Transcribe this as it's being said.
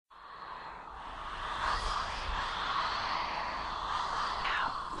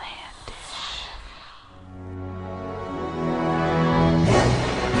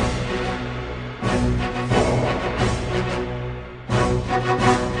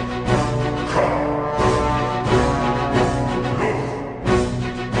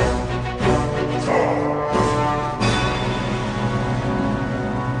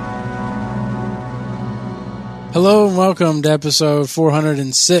welcome to episode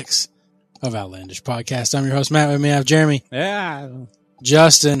 406 of Outlandish Podcast. I'm your host, Matt. With me, I have Jeremy. Yeah.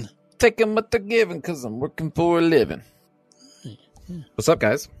 Justin. Taking what they're giving because I'm working for a living. What's up,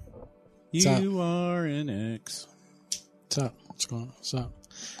 guys? You are an X. What's up? What's going on? What's up?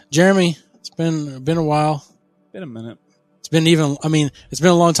 Jeremy, it's been a while. Been a minute. It's been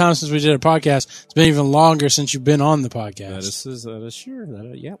a long time since we did a podcast. It's been even longer since you've been on the podcast. That is sure.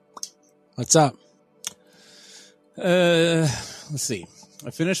 Yep. What's up? Let's see.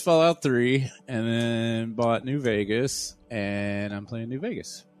 I finished Fallout 3 and then bought New Vegas, and I'm playing New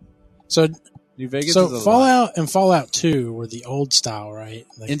Vegas. So New Vegas. So is Fallout and Fallout 2 were the old style, right?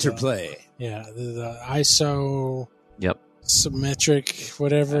 Like Interplay. The ISO. Yep. Symmetric,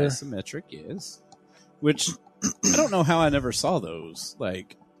 whatever. Isometric, yes. Which I don't know how I never saw those.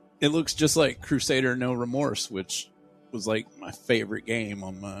 Like, it looks just like Crusader No Remorse, which was like my favorite game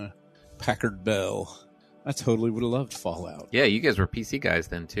on my Packard Bell. I totally would have loved Fallout. Yeah, you guys were PC guys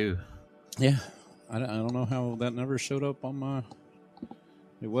then, too. Yeah. I don't know how that never showed up on my...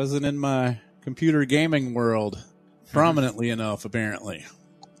 It wasn't in my computer gaming world prominently enough, apparently.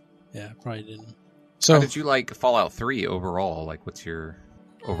 Yeah, probably didn't. So, how did you like Fallout 3 overall? Like, what's your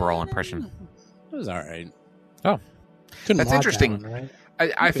overall impression? It was all right. Oh. That's interesting. That one,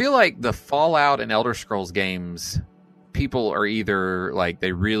 right? I feel like the Fallout and Elder Scrolls games, people are either like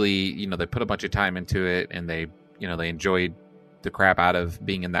they really, they put a bunch of time into it and they enjoyed the crap out of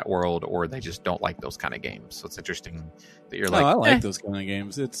being in that world, or they just don't like those kind of games. So it's interesting that you're like, I like those kind of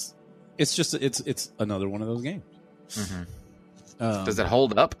games. It's just it's another one of those games. Mm-hmm. Does it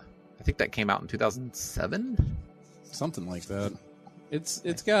hold up? I think that came out in 2007, something like that.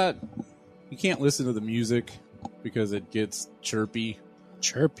 It's got, you can't listen to the music because it gets chirpy.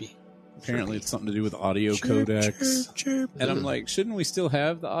 Apparently, it's something to do with audio codecs. Chirp. And I'm like, shouldn't we still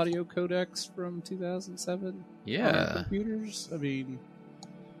have the audio codecs from 2007? Yeah. On computers? I mean...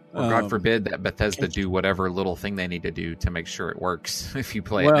 Or God forbid that Bethesda do whatever little thing they need to do to make sure it works if you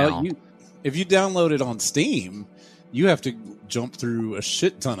play it now. If you download it on Steam, you have to jump through a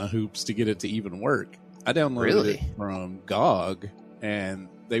shit ton of hoops to get it to even work. I downloaded it from GOG, and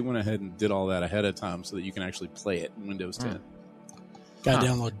they went ahead and did all that ahead of time so that you can actually play it in Windows 10. Gotta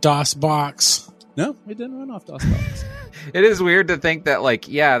download DOSBox. No, it didn't run off DOSBox. It is weird to think that, like,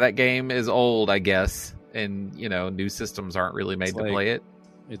 yeah, that game is old, I guess, and, new systems aren't really made to play it.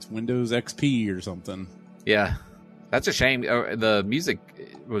 It's Windows XP or something. Yeah. That's a shame. The music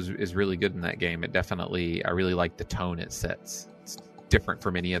is really good in that game. It definitely, I really like the tone it sets. It's different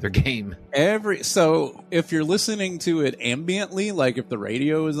from any other game. So if you're listening to it ambiently, like if the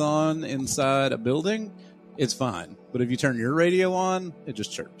radio is on inside a building, it's fine. But if you turn your radio on, it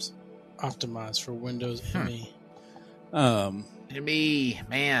just chirps. Optimized for Windows ME. ME,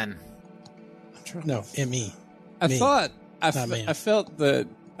 man. No, ME. I felt that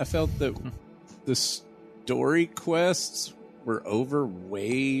the story quests were over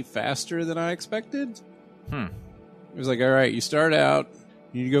way faster than I expected. It was like, all right, you start out,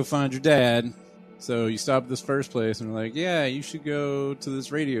 you need to go find your dad. So you stop at this first place and they're like, yeah, you should go to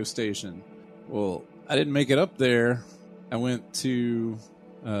this radio station. Well, I didn't make it up there. I went to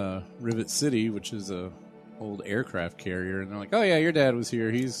Rivet City, which is a old aircraft carrier, and they're like, oh yeah, your dad was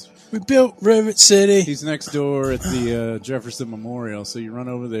here. We built Rivet City. He's next door at the Jefferson Memorial. So you run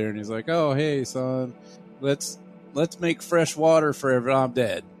over there, and he's like, oh hey son, let's make fresh water for everyone. I'm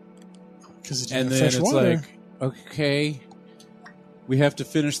dead. And then it's like, okay, we have to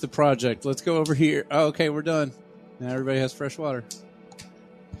finish the project. Let's go over here. Oh, okay, we're done. Now everybody has fresh water.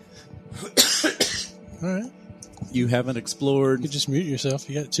 All right. You haven't explored. You could just mute yourself.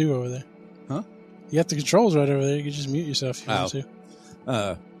 You got two over there. Huh? You got the controls right over there. You could just mute yourself if you want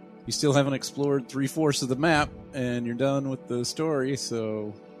to. You still haven't explored 3/4 of the map, and you're done with the story,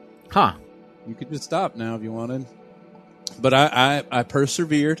 so... You could just stop now if you wanted. But I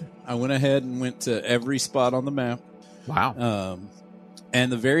persevered. I went ahead and went to every spot on the map. Wow.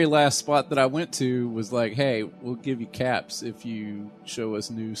 And the very last spot that I went to was like, hey, we'll give you caps if you show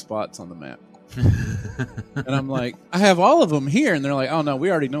us new spots on the map. And I'm like, I have all of them here. And they're like, oh, no,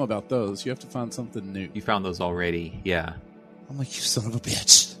 we already know about those. You have to find something new. You found those already, yeah. I'm like, you son of a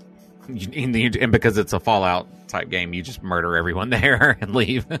bitch. And because it's a Fallout type game, you just murder everyone there and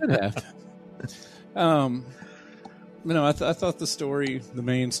leave. I thought the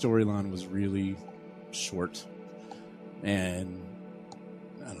main storyline was really short. And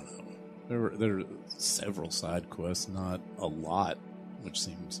I don't know. There were several side quests, not a lot, which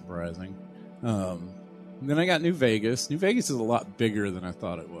seemed surprising. Then I got New Vegas. New Vegas is a lot bigger than I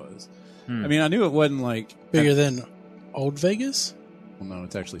thought it was. I mean, I knew it wasn't like... Bigger than Old Vegas? Well, no,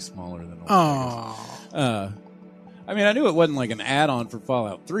 it's actually smaller than Old Vegas. I mean, I knew it wasn't like an add-on for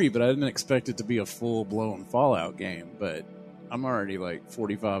Fallout 3, but I didn't expect it to be a full-blown Fallout game. But I'm already like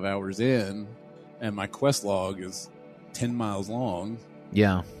 45 hours in, and my quest log is 10 miles long.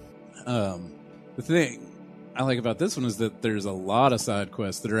 Yeah. The thing I like about this one is that there's a lot of side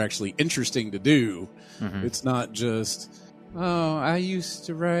quests that are actually interesting to do. Mm-hmm. It's not just, oh, I used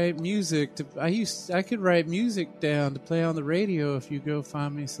to write music. I could write music down to play on the radio if you go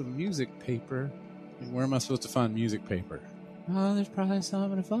find me some music paper. And where am I supposed to find music paper? Oh, there's probably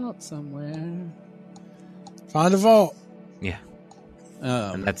some in a vault somewhere. Find a vault. Yeah.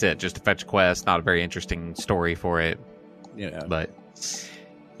 And that's it. Just a fetch quest. Not a very interesting story for it. Yeah. But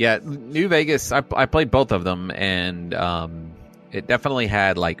yeah, New Vegas, I played both of them, and it definitely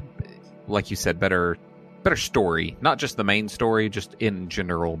had, like you said, better story. Not just the main story, just in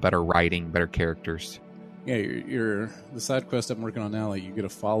general, better writing, better characters. Yeah, you're the side quest I'm working on now, like you get a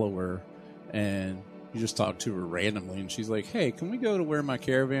follower, and you just talk to her randomly, and she's like, hey, can we go to where my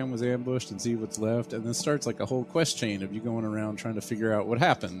caravan was ambushed and see what's left? And then starts like a whole quest chain of you going around trying to figure out what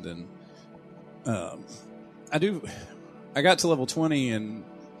happened. And I got to level 20 and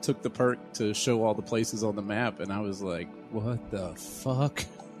took the perk to show all the places on the map, and I was like, what the fuck?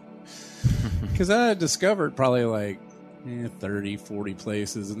 Because I had discovered probably like 30, 40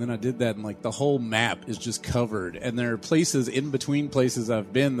 places, and then I did that, and like the whole map is just covered, and there are places in between places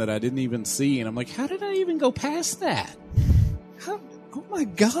I've been that I didn't even see, and I'm like, how did I even go past that? Oh my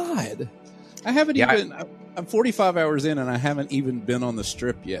god. I haven't I'm 45 hours in, and I haven't even been on the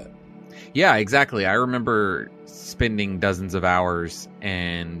strip yet. Yeah, exactly. I remember spending dozens of hours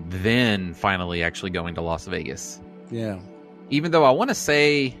and then finally actually going to Las Vegas. Yeah. Even though I want to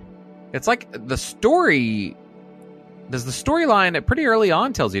say it's like the story. Does the storyline pretty early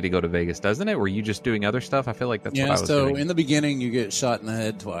on tells you to go to Vegas, doesn't it? Were you just doing other stuff? I feel like that's what I was doing. So in the beginning, you get shot in the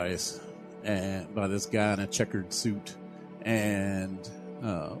head twice by this guy in a checkered suit. And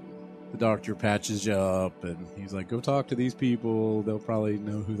the doctor patches you up, and he's like, go talk to these people. They'll probably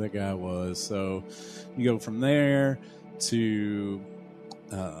know who that guy was. So you go from there to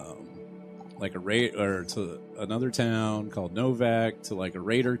like to another town called Novak, to like a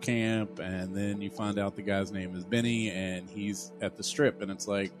raider camp, and then you find out the guy's name is Benny, and he's at the strip, and it's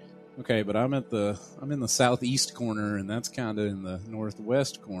like, okay, but I'm in the southeast corner, and that's kind of in the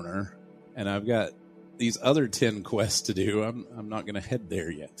northwest corner, and I've got these other 10 quests to do. I'm not going to head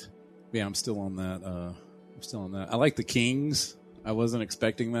there yet. Yeah, I'm still on that. I like the Kings. I wasn't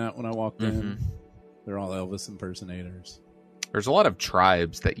expecting that when I walked in. They're all Elvis impersonators. There's a lot of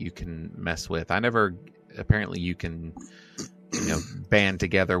tribes that you can mess with. Apparently you can, band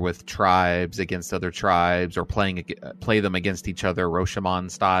together with tribes against other tribes, or play them against each other,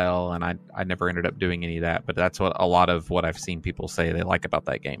 Rashomon style. And I never ended up doing any of that, but that's what a lot of what I've seen people say they like about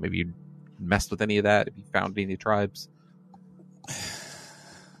that game. Have you messed with any of that? Have you found any tribes?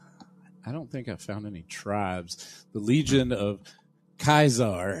 I don't think I found any tribes. The Legion of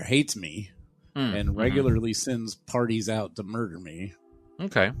Kaisar hates me and regularly sends parties out to murder me.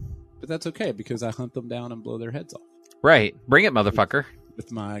 Okay. But that's okay, because I hunt them down and blow their heads off. Right. Bring it, motherfucker.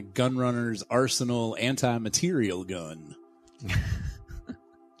 With my Gunrunner's Arsenal anti-material gun.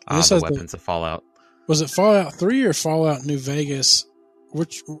 The weapons of Fallout. Was it Fallout 3 or Fallout New Vegas?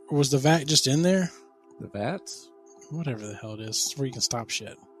 Which was the VAT just in there? The VATs? Whatever the hell it is, where you can stop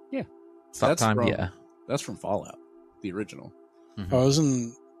shit. Yeah. Stop time, That's from Fallout, the original. Mm-hmm. Oh, it was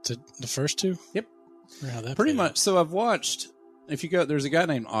in the first two? Yep. Pretty much. So I've watched, if you go, there's a guy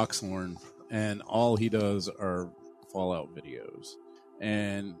named Oxhorn, and all he does are Fallout videos.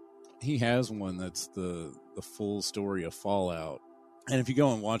 And he has one that's the full story of Fallout. And if you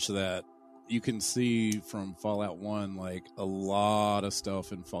go and watch that, you can see from Fallout 1, like, a lot of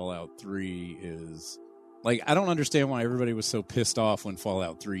stuff in Fallout 3 is... Like, I don't understand why everybody was so pissed off when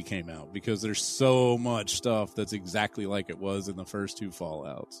Fallout 3 came out, because there's so much stuff that's exactly like it was in the first two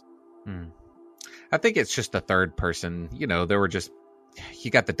Fallouts. I think it's just the third person. There were just...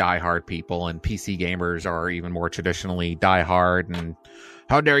 You got the diehard people, and PC gamers are even more traditionally diehard, and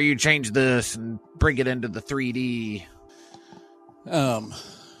how dare you change this and bring it into the 3D?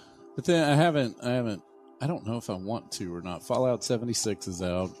 But then I don't know if I want to or not. Fallout 76 is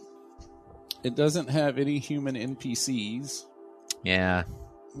out. It doesn't have any human NPCs. Yeah.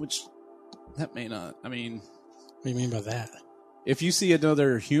 Which, that may not... I mean... What do you mean by that? If you see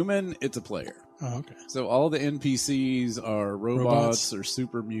another human, it's a player. Oh, okay. So all the NPCs are robots or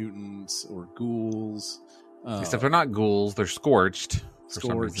super mutants or ghouls. Except they're not ghouls, they're scorched. For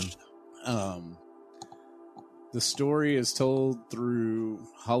some reason. The story is told through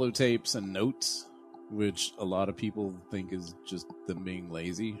holotapes and notes, which a lot of people think is just them being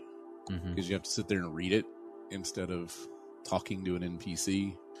lazy. Because you have to sit there and read it. instead of talking to an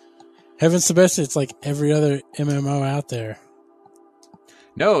NPC. Heavens to best, it's like every other MMO out there.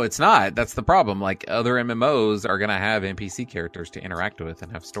 No, it's not. That's the problem. Like, other MMOs are going to have NPC characters to interact with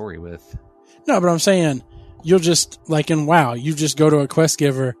and have story with. No, but I'm saying you'll just, like in WoW, you just go to a quest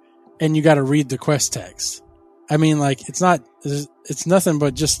giver and you got to read the quest text. I mean, like, it's nothing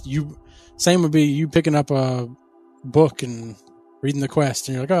but just you. Same would be you picking up a book and reading the quest,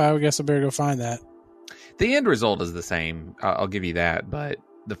 and you're like, oh, I guess I better go find that. The end result is the same. I'll give you that, but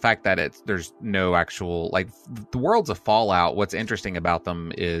the fact that there's no actual, like, the worlds of Fallout, what's interesting about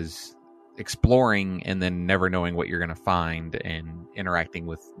them is exploring and then never knowing what you're going to find and interacting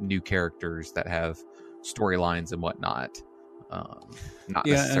with new characters that have storylines and whatnot. Not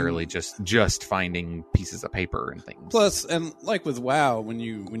necessarily just finding pieces of paper and things. Plus, and like with WoW, when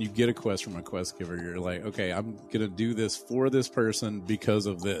you get a quest from a quest giver, you're like, okay, I'm gonna do this for this person because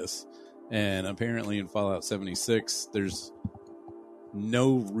of this. And apparently in Fallout 76, there's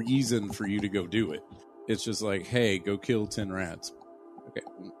no reason for you to go do it. It's just like, hey, go kill 10 rats. Okay,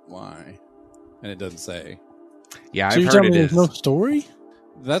 why? And it doesn't say. Yeah, so I've heard it is. No story?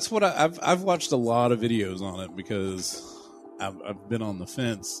 That's what I've watched a lot of videos on it because I've been on the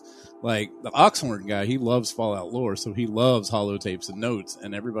fence. Like, the Oxhorn guy, he loves Fallout lore, so he loves holotapes and notes,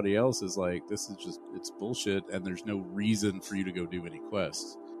 and everybody else is like, this is just, it's bullshit, and there's no reason for you to go do any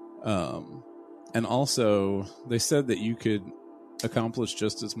quests. And also, they said that you could accomplish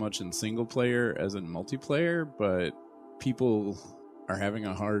just as much in single player as in multiplayer, but people are having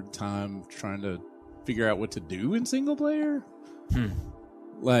a hard time trying to figure out what to do in single player.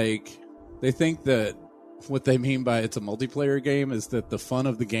 Like, they think that what they mean by it's a multiplayer game is that the fun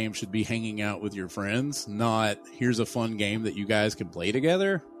of the game should be hanging out with your friends, not here's a fun game that you guys can play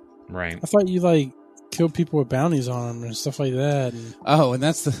together. Right. I thought you, like, kill people with bounties on them and stuff like that. And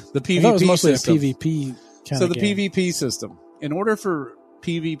that's the PvP that was mostly system. A PvP kind so of the game. PvP system, in order for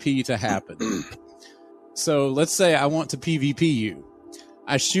PvP to happen, so let's say I want to PvP you.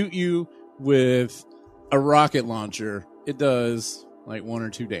 I shoot you with a rocket launcher. It does like 1 or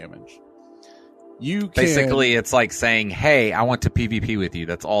 2 damage. You can, basically, it's like saying, hey, I want to PvP with you.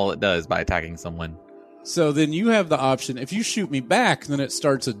 That's all it does by attacking someone. So then you have the option, if you shoot me back, then it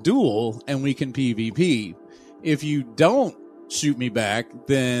starts a duel and we can PvP. If you don't shoot me back,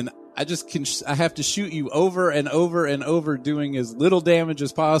 then I have to shoot you over and over and over, doing as little damage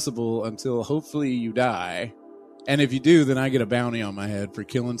as possible until hopefully you die. And if you do, then I get a bounty on my head for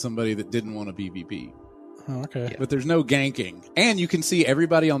killing somebody that didn't want to PvP. Oh, okay. Yeah. But there's no ganking. And you can see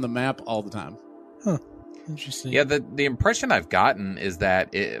everybody on the map all the time. Huh. Interesting. Yeah, the impression I've gotten is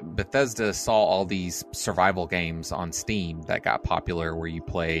that Bethesda saw all these survival games on Steam that got popular where you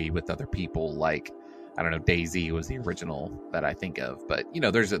play with other people. Like, I don't know, DayZ was the original that I think of. But, you know,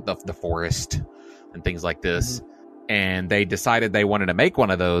 there's the Forest and things like this. Mm-hmm. And they decided they wanted to make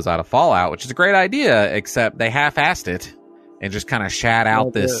one of those out of Fallout, which is a great idea, except they half-assed it and just kind of shat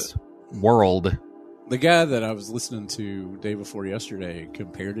out this world. The guy that I was listening to day before yesterday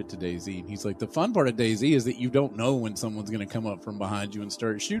compared it to DayZ, and he's like, the fun part of DayZ is that you don't know when someone's going to come up from behind you and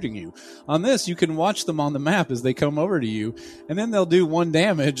start shooting you. On this, you can watch them on the map as they come over to you, and then they'll do 1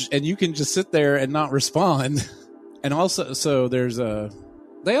 damage, and you can just sit there and not respond. And also, so there's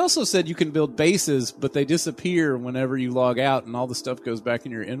they also said you can build bases, but they disappear whenever you log out, and all the stuff goes back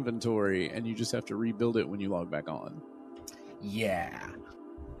in your inventory, and you just have to rebuild it when you log back on. Yeah.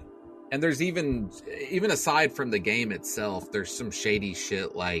 And there's even aside from the game itself, there's some shady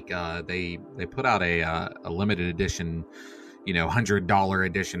shit like they put out a limited edition, you know, $100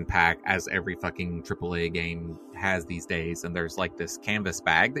 edition pack, as every fucking AAA game has these days. And there's like this canvas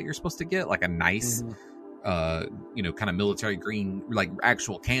bag that you're supposed to get, like a nice, you know, kind of military green, like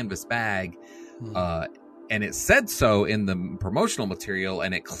actual canvas bag. And it said so in the promotional material,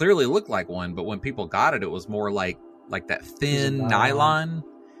 and it clearly looked like one. But when people got it, it was more like that thin nylon.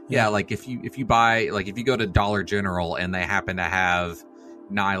 Yeah, like if you buy, like if you go to Dollar General and they happen to have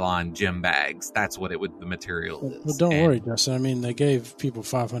nylon gym bags, that's what the material is. Well, don't worry, Justin. I mean, they gave people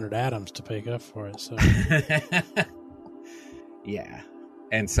 500 atoms to pay up for it. So yeah,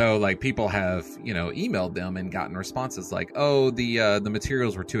 and so like people have, you know, emailed them and gotten responses like, "Oh, the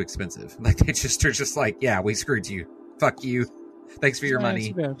materials were too expensive." Like they're just like, "Yeah, we screwed you. Fuck you. Thanks for your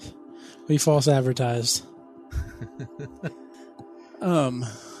money." We false advertised.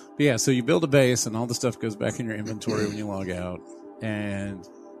 Yeah, so you build a base and all the stuff goes back in your inventory when you log out. And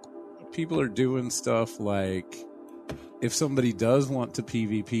people are doing stuff like, if somebody does want to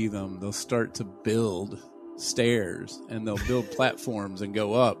PvP them, they'll start to build stairs and they'll build platforms and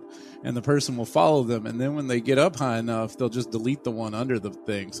go up. And the person will follow them. And then when they get up high enough, they'll just delete the one under the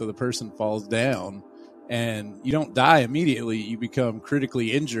thing. So the person falls down and you don't die immediately. You become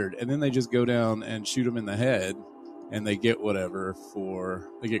critically injured, and then they just go down and shoot them in the head, and they get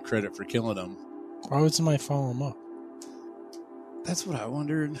they get credit for killing them. Why would somebody follow them up? That's what I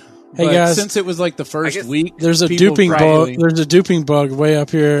wondered. Hey guys, since it was like the first week, there's a duping bug. There's a duping bug way up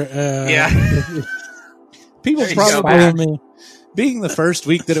here. People probably being the first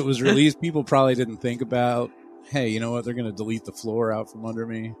week that it was released, people probably didn't think about, hey, you know what? They're going to delete the floor out from under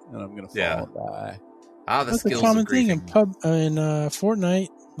me, and I'm going to fall and die. That's a common thing in Fortnite,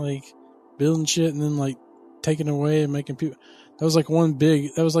 like building shit and then like taking away and making people. That was like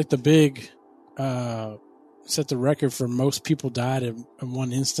the big. Set the record for most people died in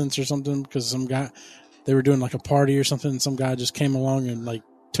one instance or something, because they were doing like a party or something, and some guy just came along and like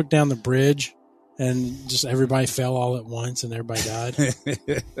took down the bridge, and just everybody fell all at once and everybody died.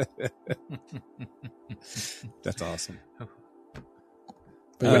 That's awesome.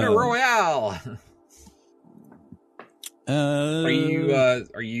 Winner Royale. Are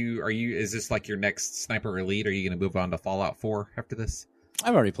you is this like your next Sniper Elite? Are you going to move on to Fallout 4 after this?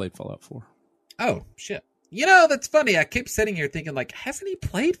 I've already played Fallout 4. Oh shit. You know, that's funny. I keep sitting here thinking, like, hasn't he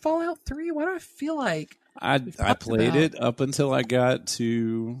played Fallout 3? Why do I feel like I played it up until I got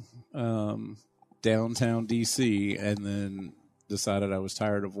to downtown DC, and then decided I was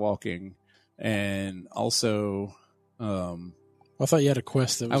tired of walking. And also, I thought you had a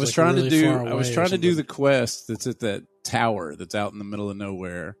quest that was I was trying to do the quest that's at that tower that's out in the middle of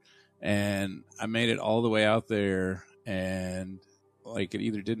nowhere, and I made it all the way out there, and like it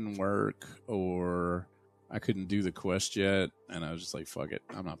either didn't work or I couldn't do the quest yet, and I was just like, fuck it,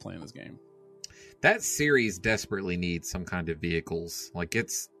 I'm not playing this game. That series desperately needs some kind of vehicles. Like,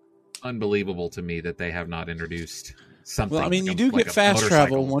 it's unbelievable to me that they have not introduced something. Well, I mean, you do get fast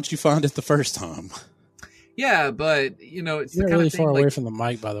travel once you find it the first time. Yeah, but, you know, it's You're the kind really of thing, far away from the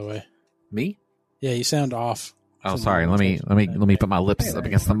mic, by the way. Me? Yeah, you sound off. Oh, sorry. Let me put my lips up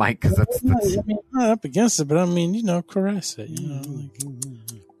against the mic, because that's... I mean, not up against it, but I mean, you know, caress it. You know, like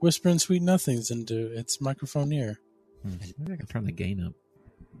whispering sweet nothings into its microphone ear. Maybe I can turn the gain up.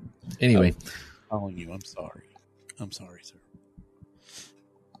 Anyway, calling you. I'm sorry, sir.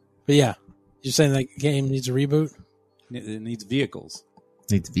 But yeah, you're saying that game needs a reboot? It needs vehicles.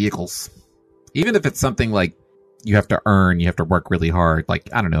 Even if it's something like you have to earn, you have to work really hard. Like,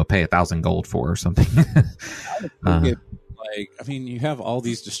 I don't know, pay 1,000 gold for or something. I mean, you have all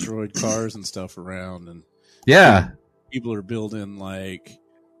these destroyed cars and stuff around, and people are building like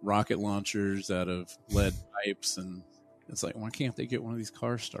rocket launchers out of lead pipes, and it's like, why can't they get one of these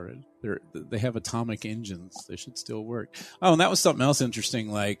cars started? They have atomic engines; they should still work. Oh, and that was something else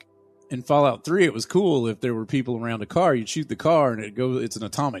interesting. Like in Fallout 3, it was cool if there were people around a car, you'd shoot the car and it's an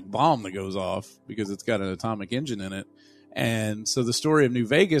atomic bomb that goes off because it's got an atomic engine in it. And so the story of New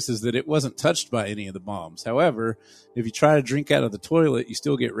Vegas is that it wasn't touched by any of the bombs. However, if you try to drink out of the toilet, you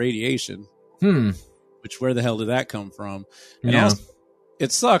still get radiation. Which, where the hell did that come from? And also,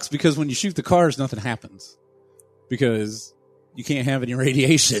 it sucks because when you shoot the cars, nothing happens because you can't have any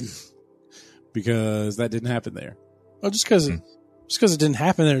radiation because that didn't happen there. Well, just because it didn't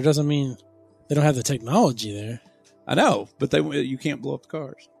happen there doesn't mean they don't have the technology there. I know, but you can't blow up the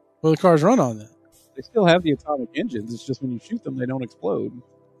cars. Well, the cars run on that. They still have the atomic engines. It's just when you shoot them, they don't explode.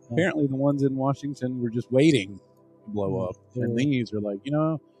 Apparently, the ones in Washington were just waiting to blow up. And these are like, you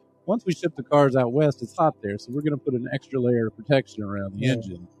know, once we ship the cars out west, it's hot there, so we're going to put an extra layer of protection around the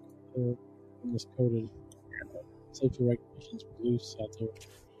engine. Just coated safety regulations loose out there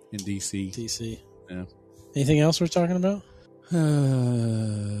in DC. Yeah. Anything else we're talking about?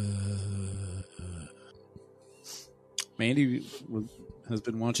 Mandy has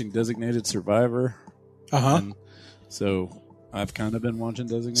been watching Designated Survivor. So I've kind of been watching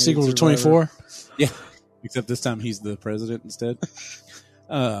Designated Sequel to Survivor. 24? Yeah, except this time he's the president instead.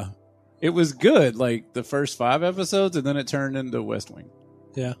 It was good, like the first 5 episodes, and then it turned into West Wing.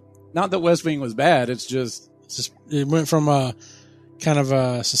 Yeah. Not that West Wing was bad, it's just it went from a kind of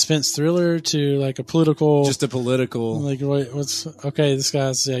a suspense thriller to like a political... Just a political... Like, what's... Okay, this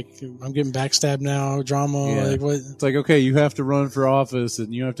guy's like, I'm getting backstabbed now, drama. Yeah. Like, what? It's like, okay, you have to run for office,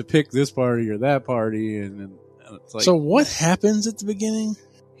 and you have to pick this party or that party, and it's like... So what happens at the beginning?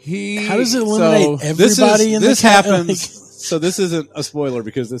 How does it eliminate everybody in this the happens... So this isn't a spoiler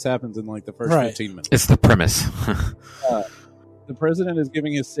because this happens in like the first 15 minutes. It's the premise. The president is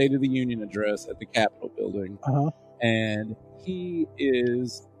giving his State of the Union address at the Capitol building, and he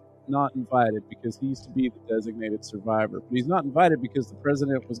is not invited because he used to be the designated survivor. But he's not invited because the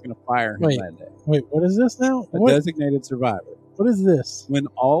president was going to fire him that day. Wait, what is this now? Designated survivor. What is this? When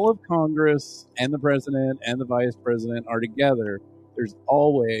all of Congress and the president and the vice president are together, there's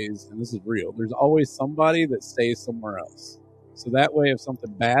always, and this is real, there's always somebody that stays somewhere else. So that way, if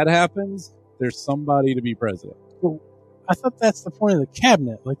something bad happens, there's somebody to be president. Well, I thought that's the point of the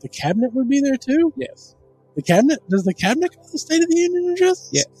cabinet. Like the cabinet would be there too? Yes. The cabinet? Does the cabinet go to the State of the Union address?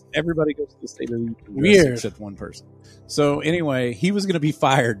 Yes. Everybody goes to the State of the Union address Weird. except one person. So anyway, he was going to be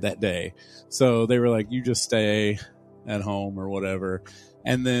fired that day. So they were like, you just stay at home or whatever.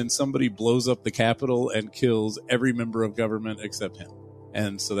 And then somebody blows up the Capitol and kills every member of government except him.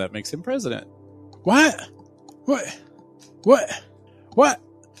 And so that makes him president. What?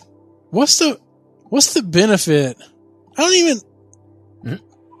 What's the benefit? I don't even.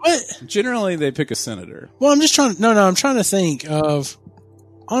 What? Generally, they pick a senator. Well, I'm just trying. No, I'm trying to think of.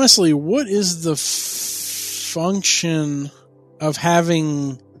 Honestly, what is the function of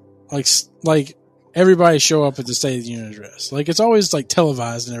having like everybody show up at the State of the Union address? Like it's always like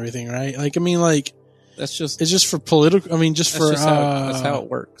televised and everything, right? Like I mean, like that's just it's just for political. I mean, just for that's how it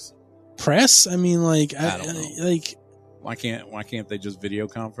works. Press. I mean, like I don't know. like why can't they just video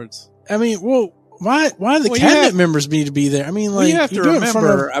conference? I mean, well. Why the cabinet members need to be there? I mean, like, you have to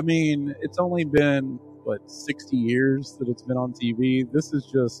remember, I mean, it's only been, 60 years that it's been on TV. This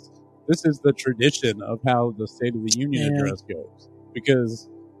is the tradition of how the State of the Union address goes. Because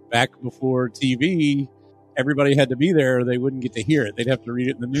back before TV, everybody had to be there or they wouldn't get to hear it. They'd have to read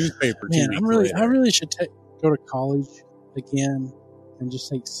it in the newspaper. Man, I really should go to college again and just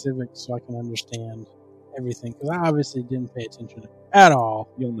take civics so I can understand everything. Because I obviously didn't pay attention at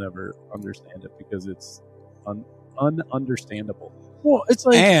all. You'll never understand it because it's ununderstandable. Well, it's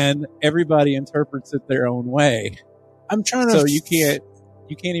like, and everybody interprets it their own way. I'm trying to. So you can't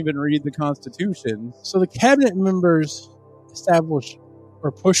even read the Constitution. So the cabinet members establish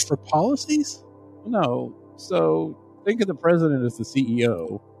or push for policies? No. So think of the president as the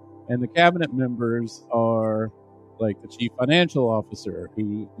CEO, and the cabinet members are like the chief financial officer,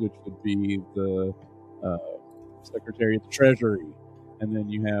 which would be the Secretary of the Treasury, and then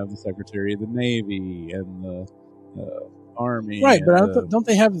you have the Secretary of the Navy and the Army. Right, but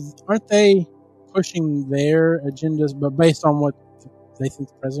aren't they pushing their agendas, but based on what they think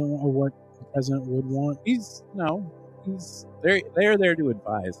the president or what the president would want? They're there to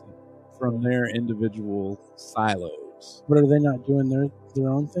advise him from their individual silos. But are they not doing their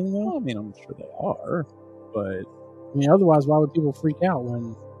own thing though? Well, I mean, I'm sure they are, but I mean, otherwise, why would people freak out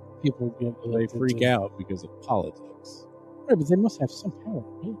when people get elected? They freak out because of politics. Right, but they must have some power,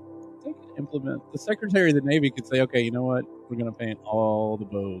 right? They can implement. The Secretary of the Navy could say, okay, you know what? We're going to paint all the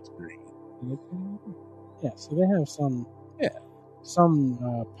boats green. Yeah, so they have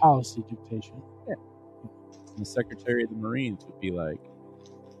some policy dictation. Yeah. And the Secretary of the Marines would be like,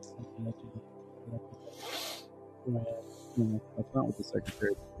 that's not what the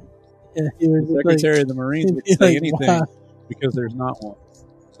Secretary of the Marines. The Secretary of the Marines would say anything because there's not one.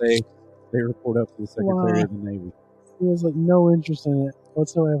 They report up to the Secretary of the Navy. He has no interest in it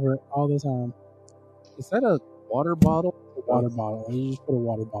whatsoever all the time. Is that a water bottle? A water bottle. You just put a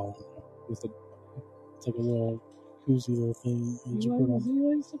water bottle in there. It's like a little koozie little thing. He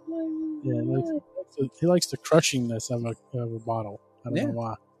likes to play. Yeah, he likes the crushingness of a bottle. I don't know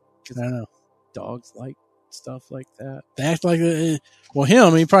why. I don't know. Dogs like stuff like that. They act like he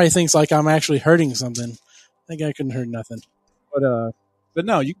probably thinks like I'm actually hurting something. That guy couldn't hurt nothing. But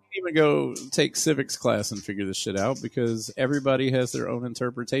no, you can even go take civics class and figure this shit out because everybody has their own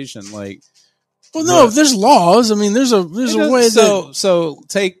interpretation. There's laws. I mean, there's a way. So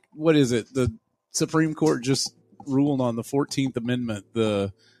take, what is it? The Supreme Court just ruled on the 14th Amendment,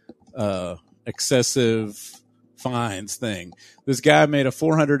 the excessive fines thing. This guy made a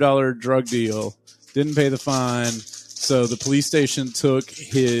 $400 drug deal, didn't pay the fine, so the police station took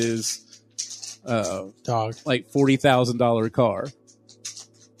his dog, $40,000 car.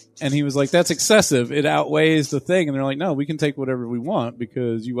 And he was like, that's excessive. It outweighs the thing. And they're like, no, we can take whatever we want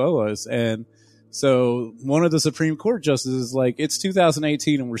because you owe us. And so one of the Supreme Court justices is like, it's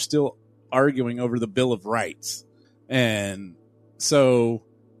 2018 and we're still arguing over the Bill of Rights. And so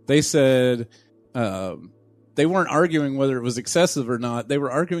they said they weren't arguing whether it was excessive or not. They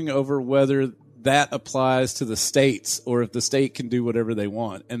were arguing over whether that applies to the states or if the state can do whatever they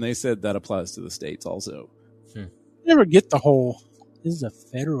want. And they said that applies to the states also. You never get the whole... This is a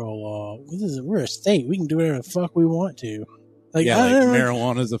federal law. We're a state. We can do whatever the fuck we want to.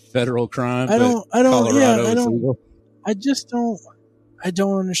 Marijuana is a federal crime. I don't. I just don't. I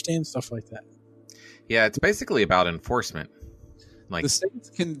don't understand stuff like that. Yeah, it's basically about enforcement. The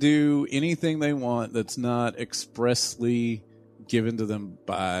states can do anything they want that's not expressly given to them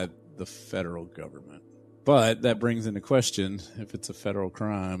by the federal government. But that brings into question, if it's a federal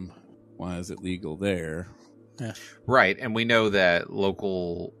crime, why is it legal there? Yeah. Right, and we know that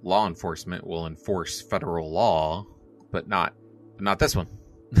local law enforcement will enforce federal law, but not this one.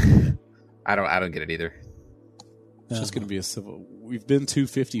 I don't get it either. It's just going to be a civil. We've been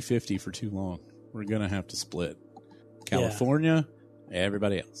 50-50 for too long. We're going to have to split. California,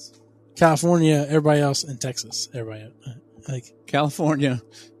 everybody else. California, everybody else, and Texas, everybody California,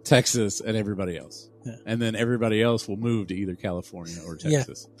 Texas, and everybody else. Yeah. And then everybody else will move to either California or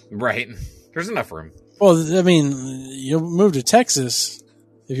Texas. Yeah. Right. There's enough room. Well, I mean, you'll move to Texas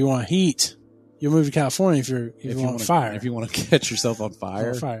if you want heat. You'll move to California if you want fire. If you want to catch yourself on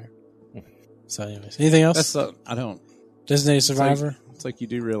fire. So, anyways, anything else? I don't. Designated Survivor. It's like you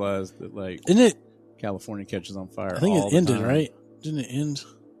do realize that, isn't it? California catches on fire. I think it ended, right? Didn't it end?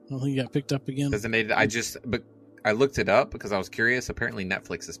 I don't think it got picked up again. Designated. But I looked it up because I was curious. Apparently,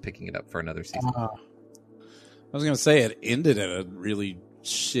 Netflix is picking it up for another season. I was going to say it ended at a really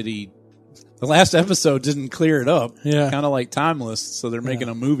shitty. The last episode didn't clear it up. Yeah, kind of like Timeless. So they're making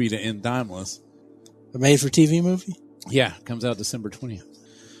a movie to end Timeless. A made-for-TV movie. Yeah, comes out December 20th.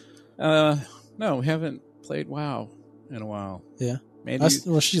 No, we haven't played WoW in a while. Yeah. Mandy,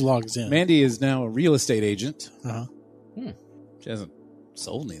 she logs in. Mandy is now a real estate agent. Uh-huh. She hasn't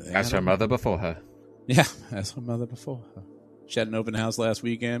sold anything. That's her mother before her. Yeah, that's her mother before her. She had an open house last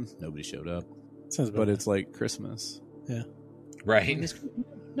weekend. Nobody showed up. But it's like Christmas. Yeah. Right.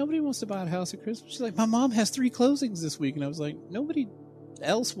 Nobody wants to buy a house at Christmas. She's like, my mom has 3 closings this week. And I was like, nobody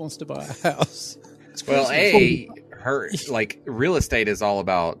else wants to buy a house. Well, her real estate is all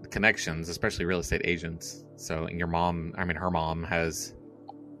about connections, especially real estate agents. So, and her mom has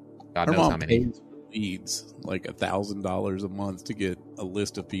God knows how many leads, like $1,000 a month to get a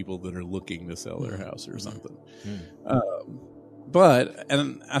list of people that are looking to sell their house or something. But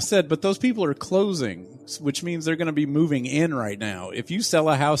I said, those people are closing, which means they're going to be moving in right now. If you sell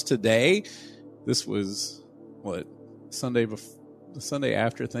a house today, this was the Sunday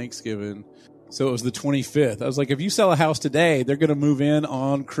after Thanksgiving. So it was the 25th. I was like, if you sell a house today, they're going to move in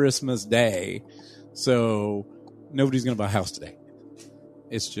on Christmas Day. So nobody's going to buy a house today.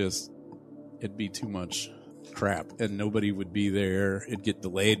 It's just, it'd be too much crap and nobody would be there. It'd get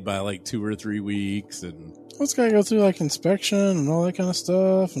delayed by like 2 or 3 weeks. And it's got to go through like inspection and all that kind of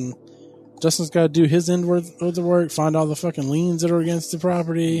stuff. And Justin's got to do his end of the work, find all the fucking liens that are against the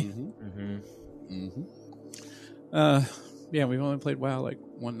property. Yeah, we've only played WoW like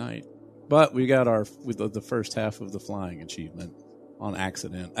one night. But we got the first half of the flying achievement on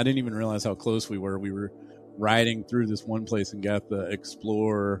accident. I didn't even realize how close we were. We were riding through this one place and got the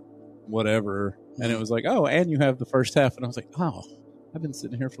explore whatever. And it was like, oh, and you have the first half. And I was like, oh, I've been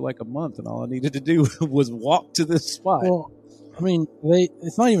sitting here for like a month and all I needed to do was walk to this spot. Well, I mean,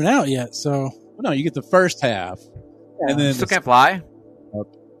 it's not even out yet, so. Well, no, you get the first half. Yeah. And then you still can't fly?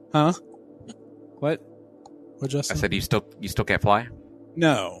 Huh? What, I Justin? said you still can't fly?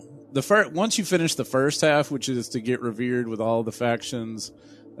 No. Once you finish the first half, which is to get revered with all the factions,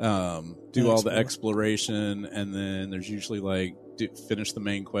 do all the exploration, and then there's usually finish the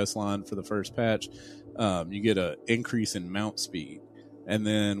main quest line for the first patch, you get an increase in mount speed. And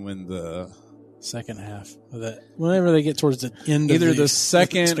then when the second half of that, whenever they get towards the end either of the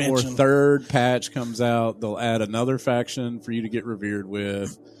second or third patch comes out, they'll add another faction for you to get revered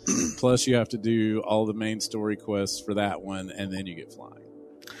with. Plus you have to do all the main story quests for that one, and then you get flying.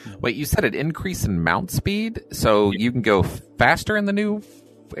 Wait, you said an increase in mount speed, so you can go faster in the new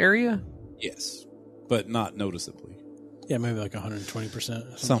area? Yes, but not noticeably. Yeah, maybe like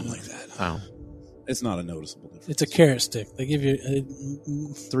 120%. Something like that. Oh. It's not a noticeable difference. It's a carrot stick. They give you a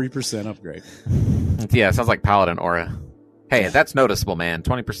 3% upgrade. Yeah, it sounds like Paladin Aura. Hey, that's noticeable, man.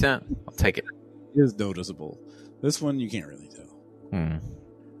 20%? I'll take it. It is noticeable. This one, you can't really tell. I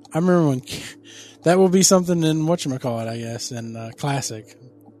remember when that will be something in whatchamacallit, I guess, in Classic.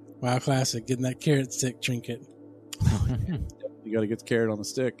 WoW Classic, getting that carrot stick trinket. You got to get the carrot on the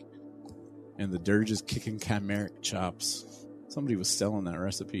stick. And the dirge is kicking chimeric chops. Somebody was selling that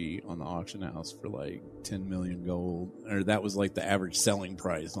recipe on the auction house for like 10 million gold. Or that was like the average selling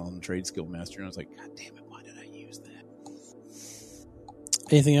price on Trade Skill Master. And I was like, God damn it, why did I use that?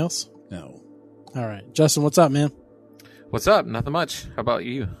 Anything else? No. All right. Justin, what's up, man? What's up? Nothing much. How about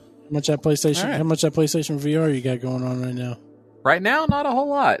you? How much that PlayStation VR you got going on right now? Right now, not a whole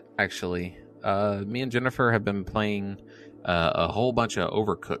lot, actually. Me and Jennifer have been playing a whole bunch of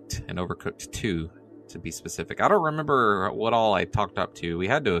Overcooked and Overcooked 2, to be specific. I don't remember what all I talked up to. We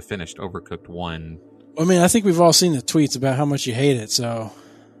had to have finished Overcooked 1. I mean, I think we've all seen the tweets about how much you hate it, so.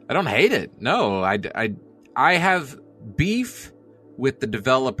 I don't hate it. No, I have beef with the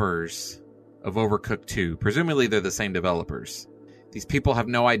developers of Overcooked 2. Presumably they're the same developers. These people have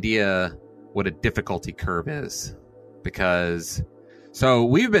no idea what a difficulty curve is, because so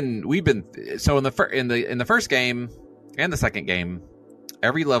we've been so in the first game and the second game,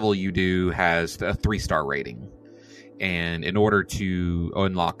 every level you do has a 3-star rating. And in order to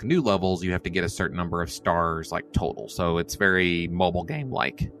unlock new levels, you have to get a certain number of stars, like total. So it's very mobile game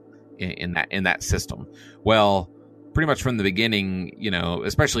like in that system. Well, pretty much from the beginning, you know,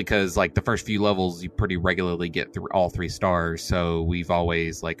 especially because like the first few levels, you pretty regularly get through all 3 stars. So we've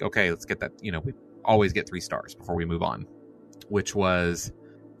always like, okay, let's get that. You know, we always get 3 stars before we move on, which was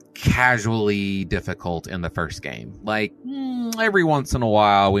casually difficult in the first game. Like every once in a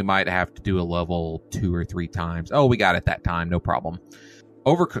while we might have to do a level 2 or 3 times. Oh, we got it that time, no problem.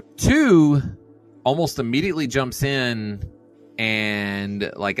 Overcooked 2 almost immediately jumps in, and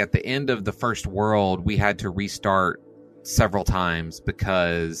like at the end of the first world we had to restart several times,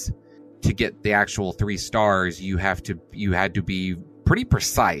 because to get the actual 3 stars you had to be pretty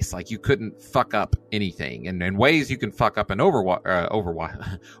precise. Like you couldn't fuck up anything, and in ways you can fuck up an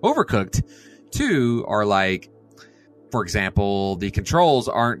Overcooked 2 are like, for example, the controls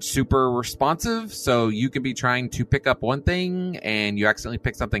aren't super responsive, so you can be trying to pick up one thing and you accidentally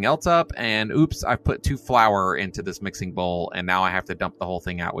pick something else up, and oops, I've put 2 flour into this mixing bowl and now I have to dump the whole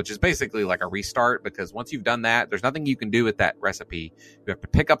thing out, which is basically like a restart, because once you've done that, there's nothing you can do with that recipe. You have to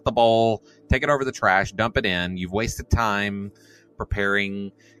pick up the bowl, take it over the trash, dump it in. You've wasted time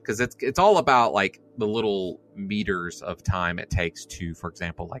preparing, because it's all about like the little meters of time it takes to, for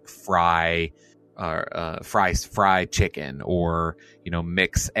example, like fry chicken, or you know,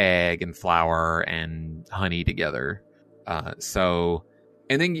 mix egg and flour and honey together. So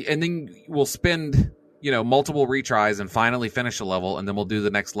and then we'll spend, you know, multiple retries and finally finish a level, and then we'll do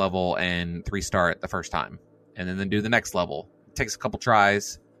the next level and 3-star it the first time, and then do the next level. It takes a couple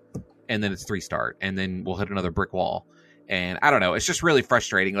tries, and then it's 3-star, and then we'll hit another brick wall. And I don't know, it's just really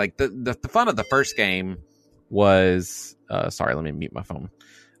frustrating. Like the fun of the first game was sorry, let me mute my phone.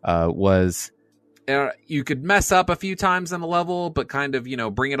 Was you could mess up a few times in a level, but kind of, you know,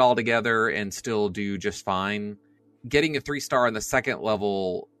 bring it all together and still do just fine. Getting a 3-star in the second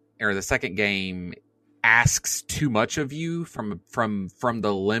level or the second game asks too much of you from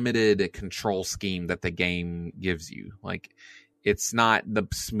the limited control scheme that the game gives you. Like, it's not the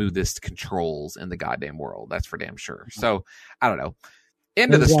smoothest controls in the goddamn world. That's for damn sure. So I don't know.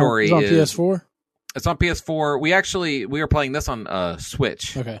 End of the story is on PS4. It's on PS4. We were playing this on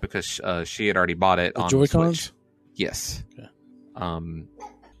Switch, okay, because she had already bought it on Joy-Cons? Switch. Yes. Okay.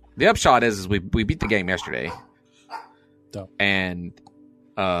 The upshot is we beat the game yesterday. Dope. And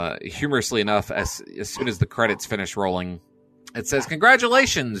humorously enough, as soon as the credits finish rolling, it says,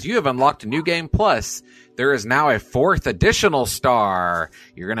 "Congratulations, you have unlocked a new game plus. There is now a 4th additional star.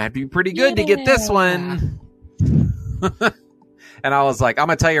 You're going to have to be pretty good to get this one." And I was like, I'm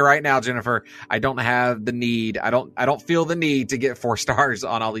going to tell you right now, Jennifer, I don't have the need. I don't feel the need to get 4 stars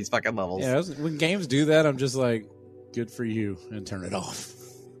on all these fucking levels. Yeah, when games do that, I'm just like, good for you, and turn it off.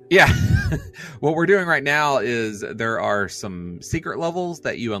 Yeah. What we're doing right now is there are some secret levels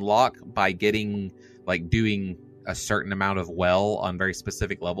that you unlock by doing a certain amount of well on very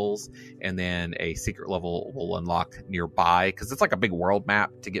specific levels, and then a secret level will unlock nearby, because it's like a big world map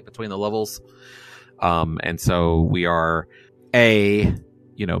to get between the levels. And so we are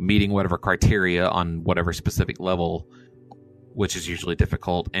meeting whatever criteria on whatever specific level, which is usually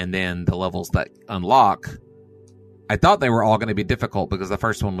difficult. And then the levels that unlock, I thought they were all going to be difficult because the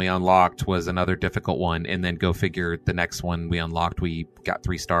first one we unlocked was another difficult one, and then go figure, the next one we unlocked, we got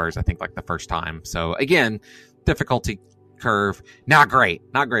 3 stars, I think, like the first time. So again, difficulty curve, not great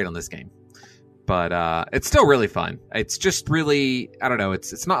on this game, but it's still really fun. It's just really, I don't know,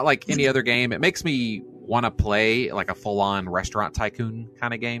 it's not like any other game. It makes me want to play like a full-on restaurant tycoon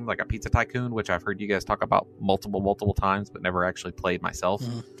kind of game, like a pizza tycoon, which I've heard you guys talk about multiple times, but never actually played myself.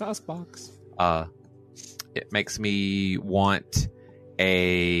 DOSBox. It makes me want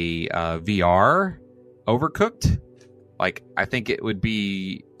a VR Overcooked. Like, I think it would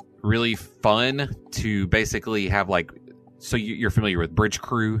be really fun to basically have, like, so you're familiar with Bridge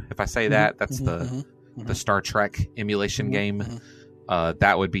Crew, if I say that. That's the Star Trek emulation game.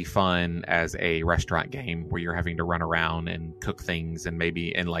 That would be fun as a restaurant game where you're having to run around and cook things, and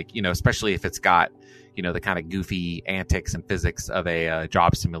maybe, and like, you know, especially if it's got, you know, the kind of goofy antics and physics of a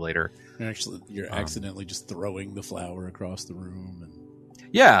job simulator. Actually, you're accidentally just throwing the flour across the room.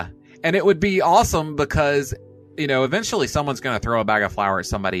 Yeah, and it would be awesome because, you know, eventually someone's going to throw a bag of flour at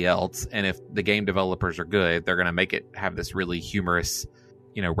somebody else, and if the game developers are good, they're going to make it have this really humorous,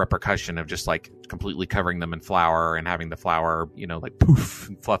 you know, repercussion of just like completely covering them in flour and having the flour, you know, like poof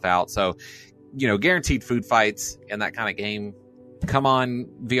and fluff out. So, you know, guaranteed food fights in that kind of game come on,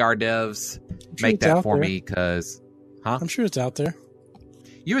 VR devs, make that for me, because, I'm sure it's out there.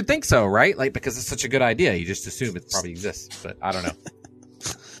 You would think so, right? Like, because it's such a good idea, you just assume it probably exists, but I don't know.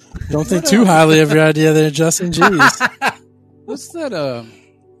 Don't think too highly of your idea there, Justin. Jeez. What's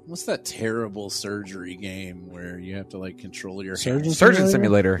that terrible surgery game where you have to like control your Surgeon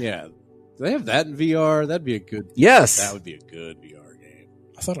Simulator? Yeah. Do they have that in VR? That'd be a good. Yes. That would be a good VR game.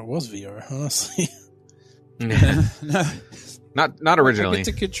 I thought it was VR, honestly. Not originally. I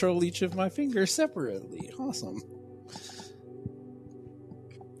get to control each of my fingers separately. Awesome.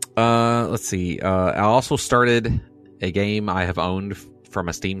 Let's see. I also started a game I have owned from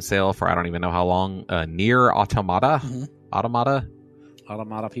a Steam sale for I don't even know how long. Nier Automata. Mm-hmm. Automata,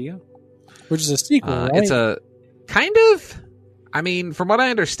 which is a sequel, right? It's a kind of. I mean, from what I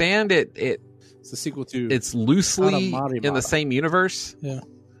understand, it's a sequel to. It's loosely in the same universe. Yeah.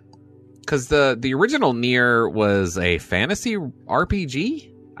 Because the original Nier was a fantasy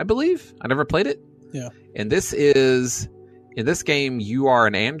RPG, I believe. I never played it. Yeah. And in this game, you are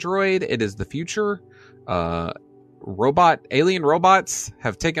an android. It is the future. Alien robots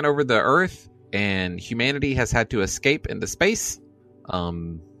have taken over the Earth, and humanity has had to escape into space.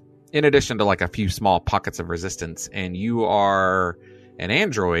 In addition to like a few small pockets of resistance, and you are an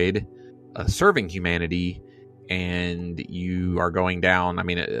android serving humanity, and you are going down, I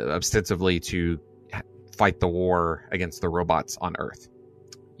mean, ostensibly to fight the war against the robots on Earth.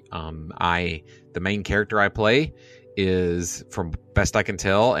 The main character I play is, from best I can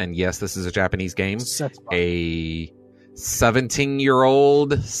tell, and yes, this is a Japanese game, a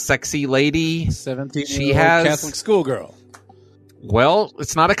 17-year-old sexy lady. 17-year-old she has Catholic schoolgirl. Well,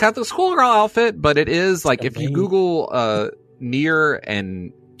 it's not a Catholic schoolgirl outfit, but it is like if you Google Nier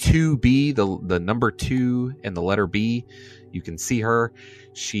and 2B, the number 2 and the letter B, you can see her.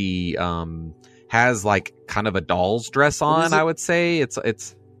 She has like kind of a doll's dress on. I would say it's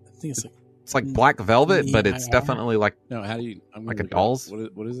like black velvet, but it's definitely like how do you like a doll's?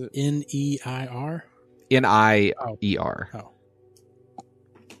 What is it? N-E-I-R. N-I-E-R. Oh.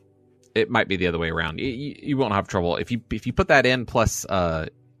 It might be the other way around. You won't have trouble if you put that in plus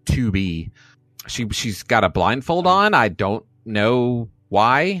 2B. She's got a blindfold on. I don't know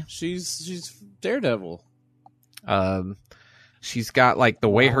why. She's Daredevil. She's got like the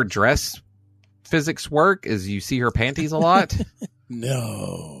way her dress physics work is you see her panties a lot.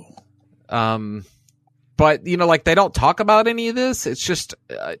 No. But like they don't talk about any of this. It's just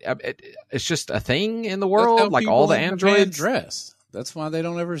a thing in the world. Like all the androids dress. That's why they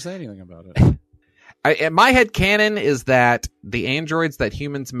don't ever say anything about it. My head canon is that the androids that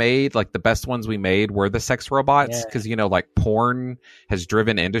humans made, like the best ones we made, were the sex robots. Because, like porn has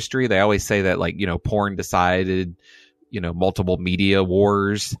driven industry. They always say that, like, porn decided, multiple media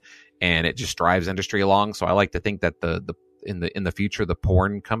wars, and it just drives industry along. So I like to think that in the future, the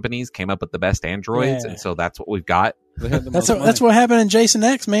porn companies came up with the best androids. And so that's what we've got. That's what happened in Jason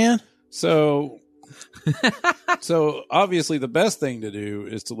X, man. So obviously the best thing to do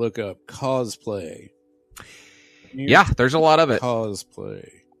is to look up cosplay. Yeah, there's a lot of it. Cosplay.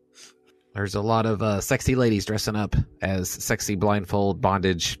 There's a lot of sexy ladies dressing up as sexy blindfold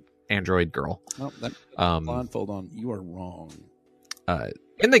bondage android girl. Oh, that blindfold on. You are wrong.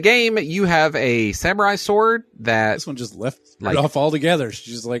 In the game, you have a samurai sword that... This one just left it off altogether.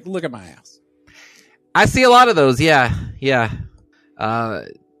 She's just like, look at my ass. I see a lot of those, yeah.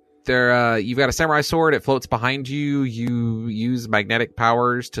 You've got a samurai sword. It floats behind you. You use magnetic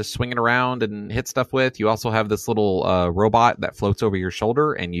powers to swing it around and hit stuff with. You also have this little robot that floats over your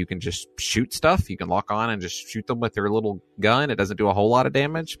shoulder, and you can just shoot stuff. You can lock on and just shoot them with your little gun. It doesn't do a whole lot of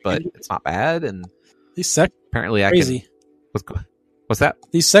damage, but it's not bad. And these sex apparently crazy. What's that?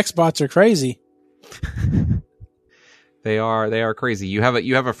 These sex bots are crazy. They are crazy. You have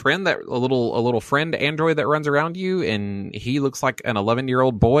a friend a little friend android that runs around you, and he looks like an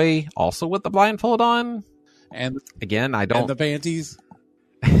 11-year-old boy, also with the blindfold on. And again, I don't. And the panties.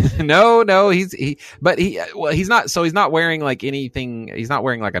 No, he's not. So he's not wearing like anything. He's not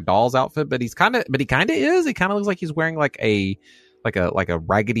wearing like a doll's outfit, but he kind of is. He kind of looks like he's wearing like a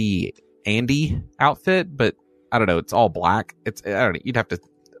Raggedy Andy outfit, but I don't know. It's all black. I don't know. You'd have to.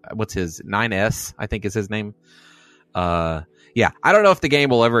 What's his 9S? I think is his name. Yeah, I don't know if the game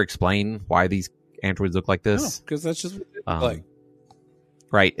will ever explain why these androids look like this. Because that's just what they look like.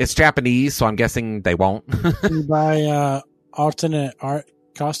 Right. It's Japanese, so I'm guessing they won't. Can you buy alternate art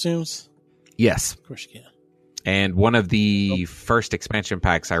costumes? Yes. Of course you can. And one of the first expansion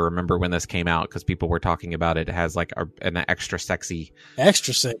packs, I remember when this came out, because people were talking about it, has like an extra sexy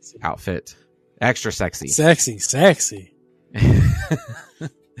outfit. Extra sexy. Sexy.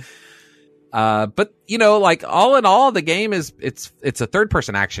 But like all in all, the game is it's a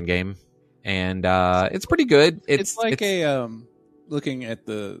third-person action game, and it's pretty good. It's like looking at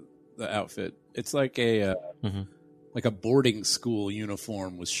the outfit, it's like a like a boarding school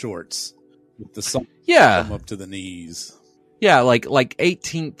uniform with shorts with the socks come up to the knees. Yeah, like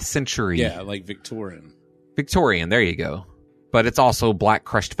 18th century. Yeah, like Victorian. There you go. But it's also black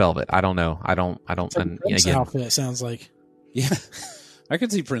crushed velvet. I don't know. I don't. Prince outfit, it sounds like. Yeah, I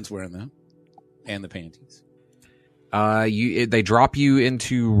could see Prince wearing that and the panties. They drop you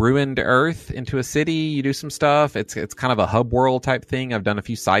into ruined Earth, into a city. You do some stuff. It's kind of a hub world type thing. I've done a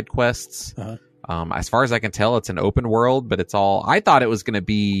few side quests. As far as I can tell, it's an open world, but it's all. I thought it was going to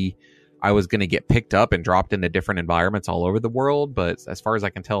be. I was going to get picked up and dropped into different environments all over the world, but as far as I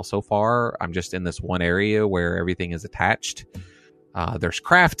can tell so far, I'm just in this one area where everything is attached. There's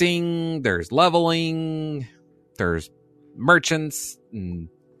crafting, there's leveling, there's merchants, and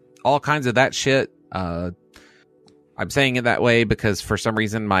all kinds of that shit. I'm saying it that way because for some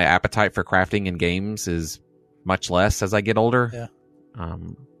reason my appetite for crafting in games is much less as I get older. Yeah.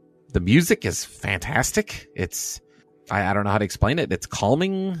 The music is fantastic. I don't know how to explain it. It's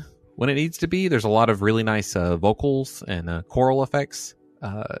calming when it needs to be. There's a lot of really nice vocals and choral effects.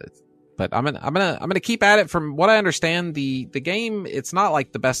 But I'm gonna keep at it. From what I understand, the game, it's not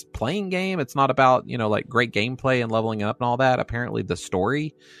like the best playing game. It's not about like great gameplay and leveling up and all that. Apparently, the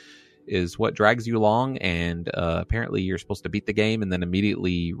story is what drags you along, and apparently you're supposed to beat the game and then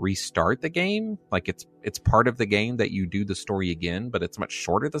immediately restart the game. Like it's part of the game that you do the story again, but it's much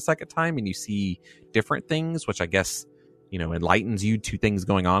shorter the second time, and you see different things, which I guess enlightens you to things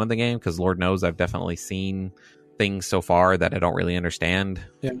going on in the game, because Lord knows I've definitely seen things so far that I don't really understand.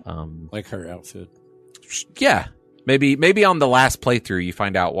 Yeah. Like her outfit. Yeah. Maybe on the last playthrough you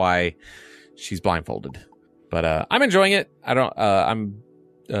find out why she's blindfolded. But I'm enjoying it. I'm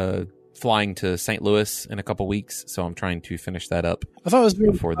flying to St. Louis in a couple weeks, so I'm trying to finish that up. I thought it was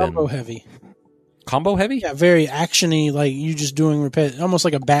very combo heavy. Combo heavy? Yeah, very actiony, like you just doing almost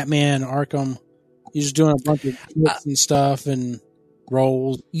like a Batman Arkham. You're just doing a bunch of hits and stuff and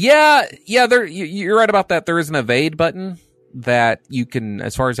rolls. Yeah. You're right about that. There is an evade button that you can,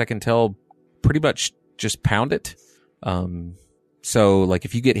 as far as I can tell, pretty much just pound it. So, like,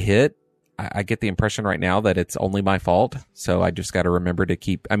 if you get hit, I get the impression right now that it's only my fault. So I just got to remember to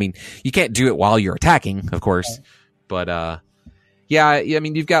keep. I mean, you can't do it while you're attacking, of course, but yeah. I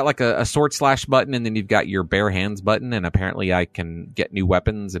mean, you've got like a sword slash button, and then you've got your bare hands button, and apparently I can get new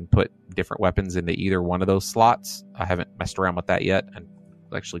weapons and put different weapons into either one of those slots. I haven't messed around with that yet. I'm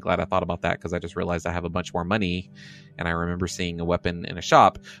actually glad I thought about that, because I just realized I have a bunch more money, and I remember seeing a weapon in a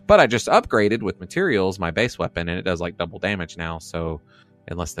shop. But I just upgraded with materials my base weapon, and it does like double damage now. So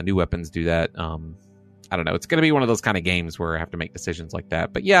unless the new weapons do that, I don't know. It's going to be one of those kind of games where I have to make decisions like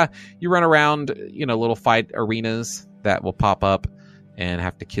that. But yeah, you run around, little fight arenas that will pop up and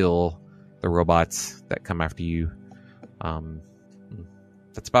have to kill the robots that come after you.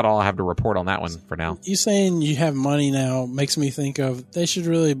 That's about all I have to report on that one for now. You saying you have money now makes me think of, they should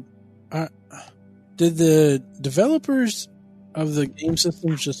really... did the developers of the game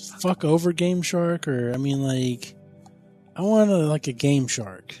systems just fuck over Game Shark? Or, I mean, like, I want a Game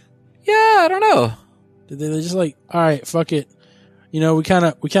Shark. Yeah, I don't know. Did they just all right, fuck it. We kind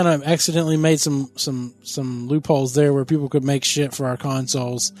of accidentally made some loopholes there where people could make shit for our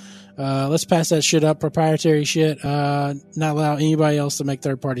consoles. Let's pass that shit up, proprietary shit. Not allow anybody else to make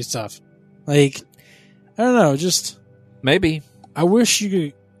third party stuff. Like, I don't know, just maybe. I wish you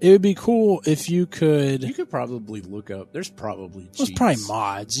could. It would be cool if you could. You could probably look up. There's probably cheats. There's probably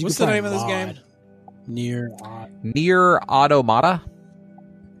mods. What's the name of this game? Nier Automata.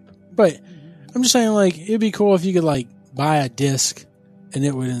 But I'm just saying, it'd be cool if you could buy a disc and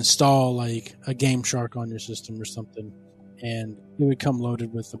it would install a Game Shark on your system or something, and it would come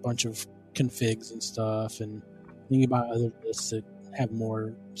loaded with a bunch of configs and stuff, and you can buy other discs that have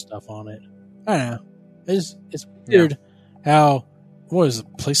more stuff on it. I don't know. It's weird how, what is it,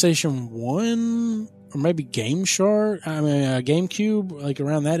 PlayStation 1 or maybe Game Shark? I mean, GameCube,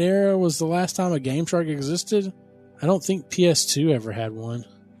 around that era was the last time a Game Shark existed. I don't think PS2 ever had one.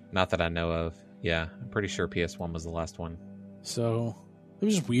 Not that I know of. Yeah, I'm pretty sure PS1 was the last one. So, it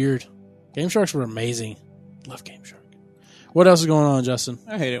was just weird. Game Sharks were amazing. Love Game Shark. What else is going on, Justin?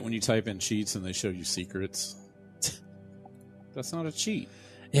 I hate it when you type in cheats and they show you secrets. That's not a cheat.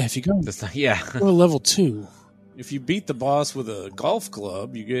 Yeah, if you go, go to level 2. If you beat the boss with a golf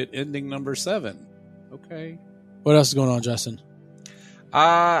club, you get ending number 7. Okay. What else is going on, Justin?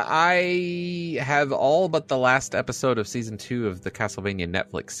 I have all but the last episode of season 2 of the Castlevania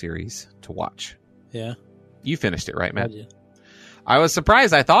Netflix series to watch. Yeah. You finished it, right, Matt? I did. I was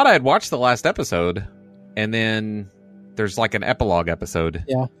surprised. I thought I had watched the last episode, and then there's like an epilogue episode.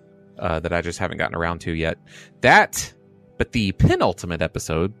 Yeah. That I just haven't gotten around to yet. But the penultimate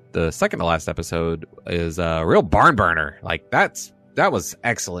episode, the second to last episode, is a real barn burner. Like that was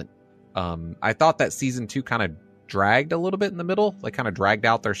excellent. I thought that season 2 kind of dragged a little bit in the middle, like kind of dragged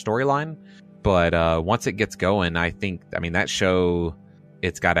out their storyline. But once it gets going, I mean, that show,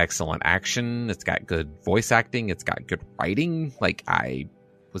 it's got excellent action. It's got good voice acting. It's got good writing. Like, I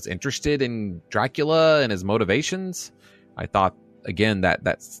was interested in Dracula and his motivations. I thought, again, that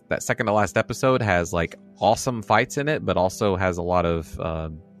second to last episode has like awesome fights in it, but also has a lot of,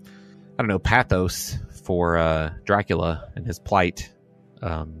 pathos for Dracula and his plight.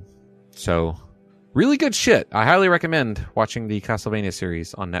 So really good shit. I highly recommend watching the Castlevania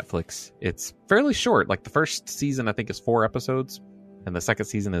series on Netflix. It's fairly short. Like the first season, I think, is 4 episodes, and the second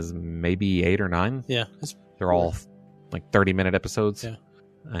season is maybe 8 or 9. Yeah. They're all like 30-minute episodes. Yeah.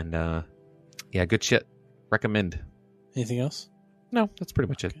 And good shit. Recommend. Anything else? No, that's pretty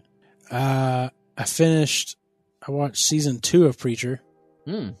much it. I watched season 2 of Preacher.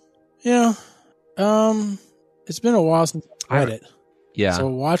 Yeah. It's been a while since I read it. Yeah. So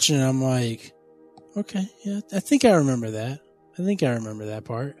watching it, I'm like, okay, yeah, I think I remember that. I think I remember that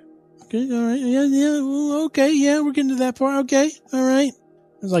part. Okay, all right, yeah, well, okay, yeah, we're getting to that part. Okay, all right.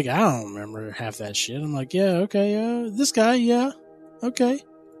 I was like, I don't remember half that shit. I'm like, yeah, okay, this guy, yeah, okay.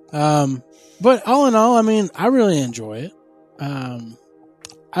 But all in all, I mean, I really enjoy it.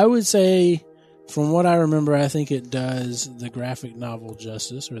 I would say, from what I remember, I think it does the graphic novel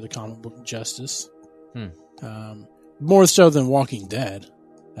justice, or the comic book justice. More so than Walking Dead,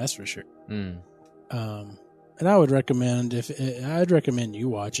 that's for sure. And I would recommend I'd recommend you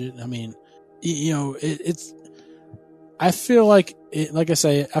watch it. I mean, it's. I feel like it. Like I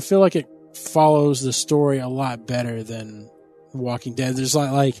say, I feel like it follows the story a lot better than Walking Dead. There's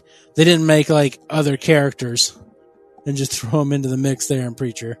like they didn't make like other characters and just throw them into the mix there in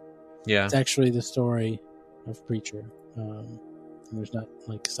Preacher. Yeah, it's actually the story of Preacher. And there's not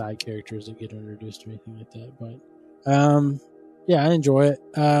like side characters that get introduced or anything like that. But yeah, I enjoy it.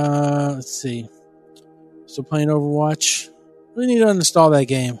 Let's see. Still playing Overwatch. We need to uninstall that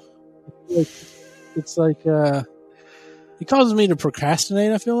game. It's like it causes me to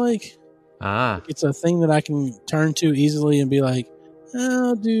procrastinate. I feel like it's a thing that I can turn to easily and be like,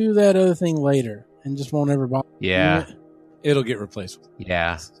 I'll do that other thing later, and just won't ever bother. Yeah, it'll get replaced.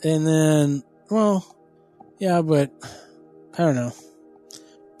 Yeah, and then yeah, but I don't know.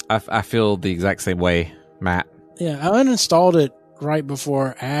 I feel the exact same way, Matt. Yeah, I uninstalled it right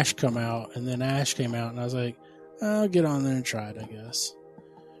before Ash come out, and then Ash came out, and I was like, I'll get on there and try it, I guess.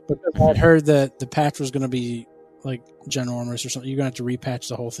 Because I'd heard that the patch was going to be like ginormous or something. You're going to have to repatch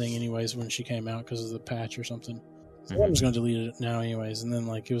the whole thing anyways when she came out because of the patch or something. So I was going to delete it now anyways. And then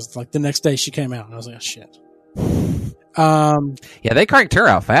like it was like the next day she came out, and I was like, oh, shit. Yeah, they cranked her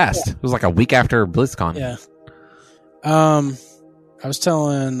out fast. Yeah. It was like a week after BlizzCon. Yeah. I was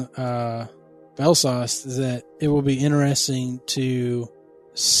telling Bellsauce that it will be interesting to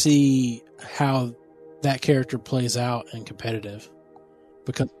see how that character plays out in competitive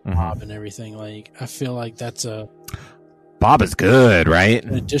because of Bob and everything. Like, I feel like that's Bob is good, right?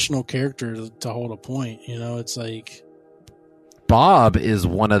 An additional character to hold a point. You know, it's like Bob is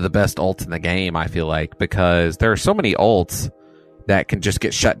one of the best ults in the game, I feel like, because there are so many ults that can just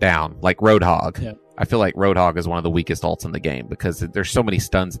get shut down, like Roadhog. Yeah. I feel like Roadhog is one of the weakest ults in the game because there's so many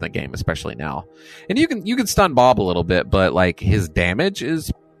stuns in the game, especially now. And you can stun Bob a little bit, but like his damage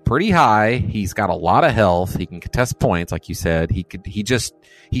is pretty high. He's got a lot of health. He can contest points, like you said. He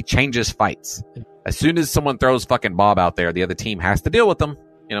changes fights. As soon as someone throws fucking Bob out there, the other team has to deal with them.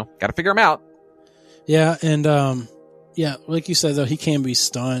 You know, got to figure him out. Yeah, and yeah, like you said though, he can be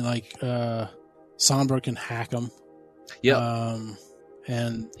stunned. Like Sombra can hack him. Yeah.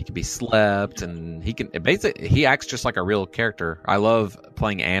 And he can be slept, and he acts just like a real character. I love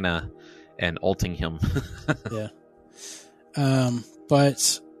playing Anna and ulting him. Yeah.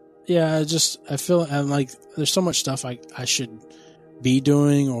 But yeah, I feel I'm like there's so much stuff I should be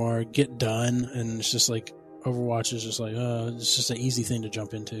doing or get done, and it's just like Overwatch is just like it's just an easy thing to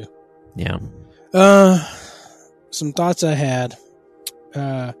jump into. Yeah. Some thoughts I had.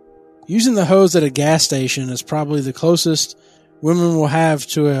 Using the hose at a gas station is probably the closest women will have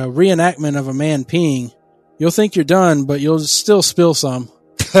to a reenactment of a man peeing. You'll think you're done, but you'll still spill some.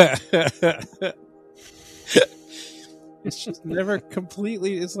 It's just never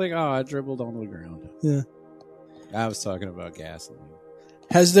completely. It's like, I dribbled on the ground. Yeah. I was talking about gasoline.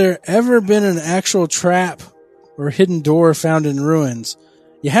 Has there ever been an actual trap or hidden door found in ruins?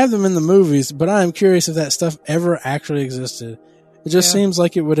 You have them in the movies, but I am curious if that stuff ever actually existed. It just seems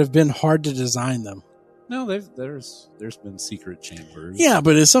like it would have been hard to design them. No, there's been secret chambers. Yeah,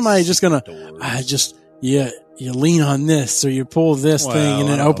 but is somebody just gonna? You lean on this or you pull this thing and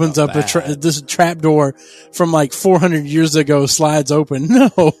it opens up this trap door from like 400 years ago slides open. No,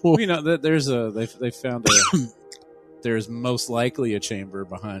 you know that they found there's most likely a chamber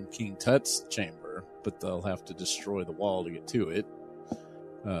behind King Tut's chamber, but they'll have to destroy the wall to get to it.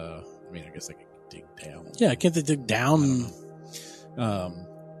 I mean, I guess they can dig down. Yeah, can't they dig down?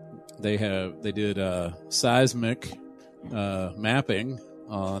 They did seismic mapping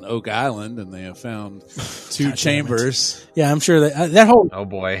on Oak Island, and they have found two chambers. Yeah, I'm sure that whole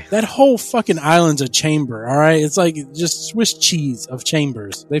that whole fucking island's a chamber. All right, it's like just Swiss cheese of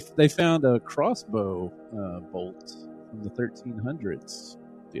chambers. They found a crossbow bolt from the 1300s.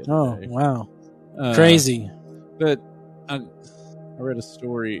 The other day. Wow, crazy! But I read a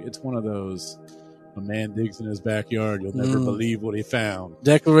story. It's one of those. A man digs in his backyard. You'll never believe what he found.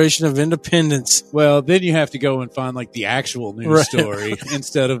 Declaration of Independence. Well, then you have to go and find like the actual news story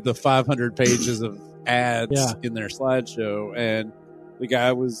instead of the 500 pages of ads in their slideshow. And the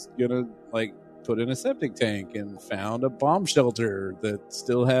guy was gonna like put in a septic tank and found a bomb shelter that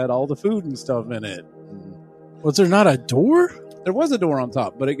still had all the food and stuff in it. Was there not a door? There was a door on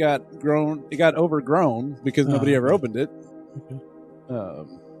top, but it got overgrown because nobody ever opened it. Okay.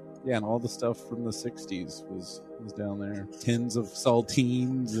 Yeah, and all the stuff from the 60s was down there. Tins of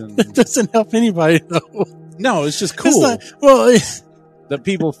saltines. And it doesn't help anybody, though. No, it's just cool. That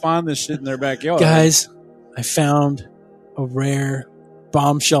people find this shit in their backyard. Guys, I found a rare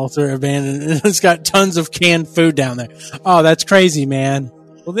bomb shelter abandoned, and it's got tons of canned food down there. Oh, that's crazy, man.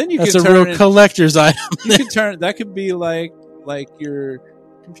 Well, then that's a real collector's item. You can turn that could be like your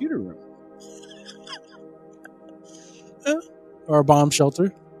computer room. Or a bomb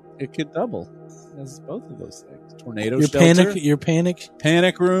shelter. It could double as both of those things. Tornado shelter. Your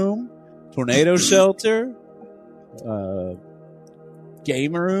panic room. Tornado shelter.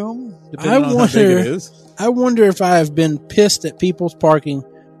 Game room. Depending on how big it is. I wonder if I have been pissed at people's parking,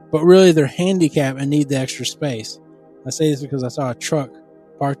 but really they're handicapped and need the extra space. I say this because I saw a truck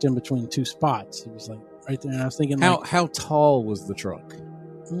parked in between two spots. It was like right there, and I was thinking, how tall was the truck?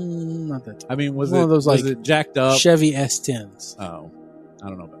 Not that tall. I mean, was it jacked up? Chevy S10s. Oh, I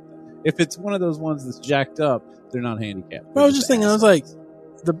don't know about that. If it's one of those ones that's jacked up, they're not handicapped. But I was just thinking, I was like,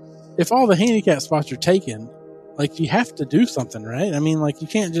 if all the handicap spots are taken, like you have to do something, right? I mean, like you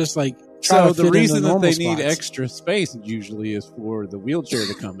can't just like try to fit the reason into that they spots. need extra space usually is for the wheelchair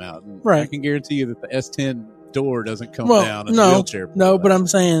to come out. And right. I can guarantee you that the S10 door doesn't come down and the wheelchair. No, but I'm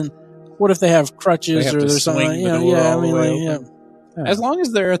saying, what if they have crutches or there's something? As long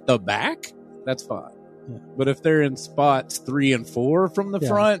as they're at the back, that's fine. Yeah. But if they're in spots 3 and 4 from the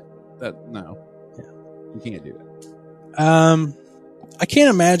front, you can't do that. I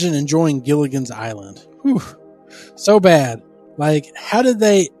can't imagine enjoying Gilligan's Island. Whew, so bad. Like, how did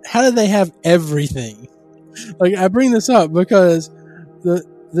they have everything? Like, I bring this up because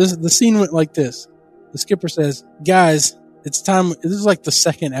the scene went like this. The skipper says, "Guys, it's time." This is like the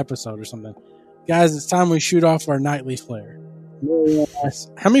second episode or something. Guys, it's time we shoot off our nightly flare.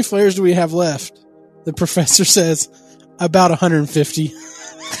 How many flares do we have left? The professor says, about 150.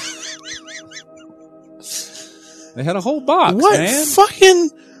 They had a whole box, what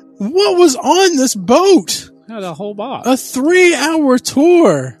was on this boat? They had a whole box. A 3-hour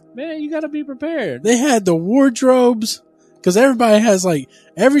tour. Man, you got to be prepared. They had the wardrobes. Because everybody has, like,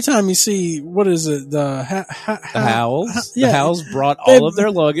 every time you see, what is it? The Howells. The Howells brought all of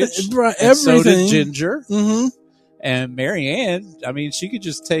their luggage. They brought everything. So did Ginger. Mm-hmm. And Marianne, I mean, she could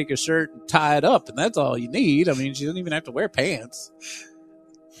just take a shirt and tie it up, and that's all you need. I mean, she doesn't even have to wear pants.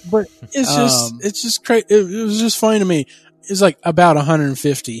 But it's just crazy. It was just funny to me. It's like about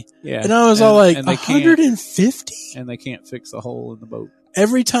 150. Yeah. And I was all like, 150? And they can't fix a hole in the boat.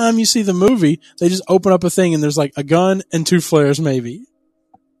 Every time you see the movie, they just open up a thing and there's like a gun and 2 flares maybe.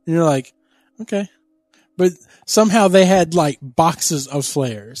 And you're like, okay. But somehow they had like boxes of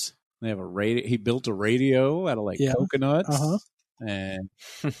flares. They have a radio. He built a radio out of like coconuts. Uh-huh. And,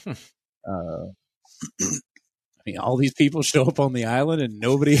 I mean, all these people show up on the island and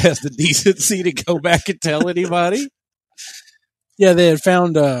nobody has the decency to go back and tell anybody. Yeah, they had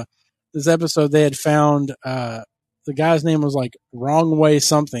found, this episode, they had found, the guy's name was like Wrong Way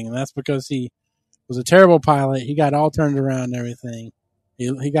something. And that's because he was a terrible pilot. He got all turned around and everything.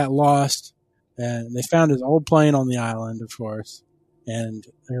 He got lost and they found his old plane on the island, of course. And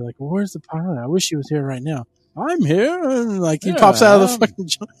they're like, well, where's the pilot? I wish he was here right now. I'm here, and like he pops out of the fucking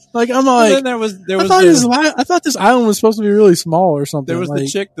like I'm like. And then I thought this island was supposed to be really small or something. There was like, the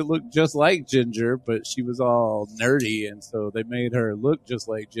chick that looked just like Ginger, but she was all nerdy, and so they made her look just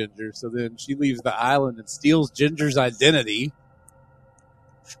like Ginger. So then she leaves the island and steals Ginger's identity.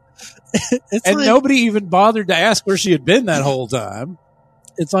 And like, nobody even bothered to ask where she had been that whole time.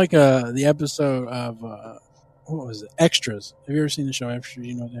 It's like the episode of what was it? Extras. Have you ever seen the show Extras?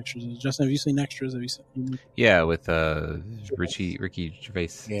 You know what Extras is. Justin, have you seen Extras? Have you seen? Yeah, with Ricky Gervais.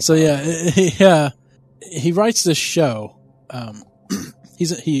 So yeah, he writes this show.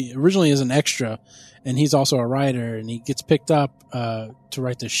 He originally is an extra, and he's also a writer, and he gets picked up to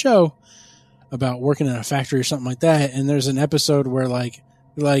write this show about working in a factory or something like that. And there's an episode where like,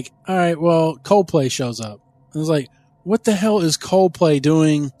 all right, well, Coldplay shows up. And I was like, what the hell is Coldplay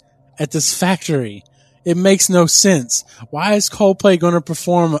doing at this factory? It makes no sense. Why is Coldplay going to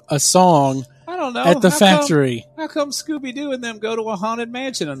perform a song I don't know. At the factory? How come Scooby-Doo and them go to a haunted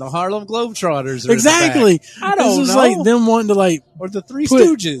mansion and the Harlem Globetrotters are exactly. in the back? I don't know. This is like them wanting to like or the Three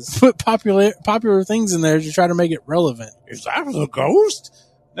Stooges put popular things in there to try to make it relevant. Is that a ghost?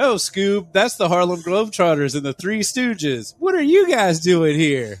 No, Scoob. That's the Harlem Globetrotters and the Three Stooges. What are you guys doing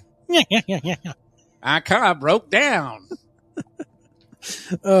here? I kind of broke down.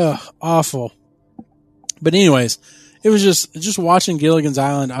 Awful. But anyways, it was just watching Gilligan's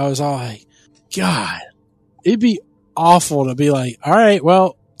Island. I was all like, God, it'd be awful to be like, all right,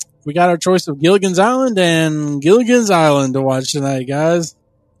 well, we got our choice of Gilligan's Island and Gilligan's Island to watch tonight, guys.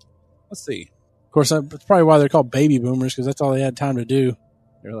 Let's see. Of course, that's probably why they're called baby boomers, because that's all they had time to do.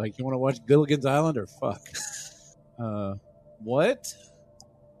 They're like, you want to watch Gilligan's Island or fuck? What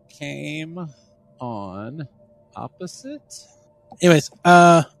came on opposite? Anyways,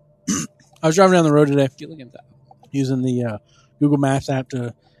 I was driving down the road today Gilligan's Island, using the Google Maps app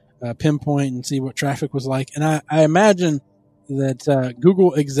to pinpoint and see what traffic was like. And I imagine that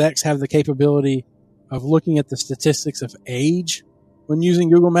Google execs have the capability of looking at the statistics of age when using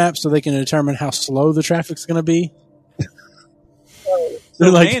Google Maps so they can determine how slow the traffic's going to be. So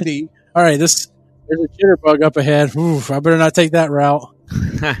like, Andy, all right, there's a jitterbug up ahead. Oof, I better not take that route.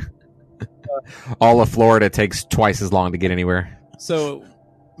 All of Florida takes twice as long to get anywhere. So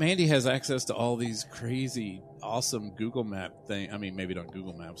Mandy has access to all these crazy, awesome Google Map thing. I mean, maybe not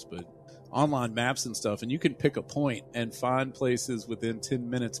Google Maps, but online maps and stuff. And you can pick a point and find places within 10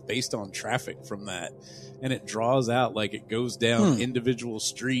 minutes based on traffic from that. And it draws out, like it goes down individual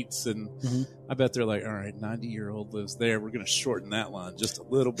streets. And I bet they're like, all right, 90-year-old lives there. We're going to shorten that line just a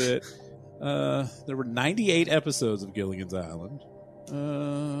little bit. There were 98 episodes of Gilligan's Island.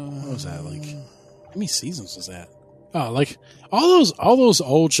 What was that like? How many seasons was that? Oh, like all those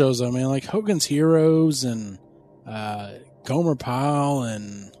old shows. I mean, like Hogan's Heroes and Gomer Pyle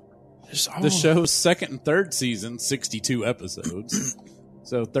and the show's second and third season, 62 episodes.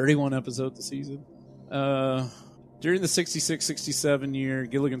 So 31 episodes a season. During the 66-67 year,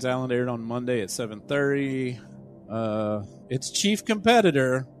 Gilligan's Island aired on Monday at 7:30. Its chief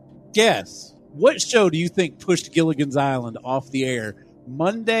competitor, guess. What show do you think pushed Gilligan's Island off the air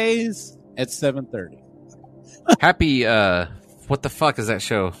Mondays at 7:30? Happy, what the fuck is that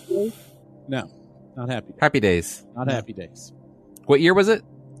show? No, not Happy Days. Happy Days. Not Happy Days. What year was it?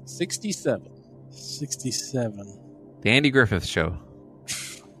 67. 67. The Andy Griffith Show.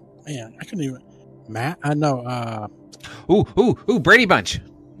 Man, I couldn't even... Matt? I know. Ooh, Brady Bunch.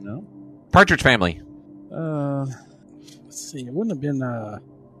 No. Partridge Family. Let's see. It wouldn't have been...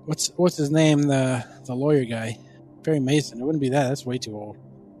 What's his name? The lawyer guy. Perry Mason. It wouldn't be that. That's way too old.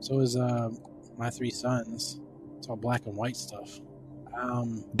 So is My Three Sons. It's all black and white stuff.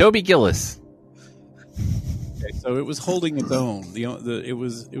 Dobie Gillis. Okay, so it was holding its own. It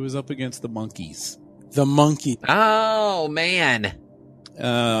was up against the Monkees. The Monkey. Oh man.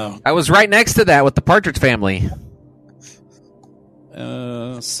 I was right next to that with the Partridge Family.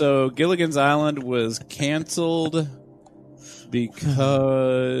 So Gilligan's Island was canceled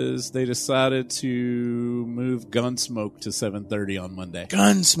because they decided to move Gunsmoke to 7:30 on Monday.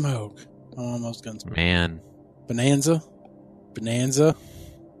 Gunsmoke. Almost Gunsmoke. Man. Bonanza.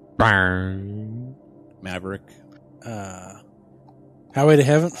 Burn. Maverick. Highway to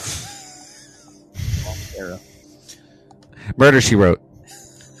Heaven. Murder, She Wrote.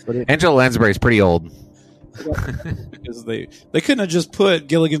 Angela Lansbury's pretty old. Because they couldn't have just put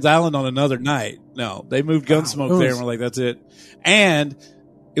Gilligan's Island on another night. No, they moved Gunsmoke there and were like, that's it. And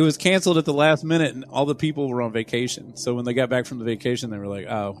it was canceled at the last minute, and all the people were on vacation. So when they got back from the vacation, they were like,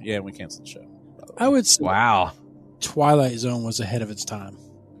 oh, yeah, we canceled the show. I would say wow. Twilight Zone was ahead of its time.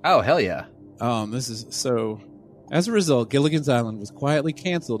 Oh, hell yeah. This is so As a result, Gilligan's Island was quietly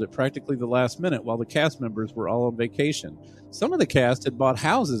canceled at practically the last minute while the cast members were all on vacation. Some of the cast had bought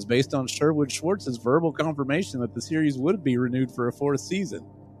houses based on Sherwood Schwartz's verbal confirmation that the series would be renewed for a 4th season,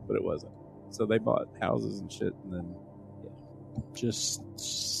 but it wasn't. So they bought houses and shit, and then just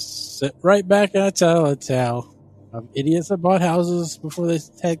sit right back and tell a tale of idiots that bought houses before they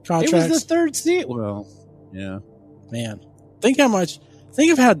had contracts. It was the 3rd season. Well, yeah. Man, think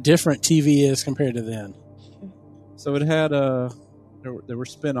of how different TV is compared to then. So it had there were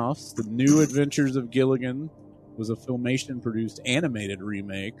spin-offs. The New Adventures of Gilligan was a Filmation-produced animated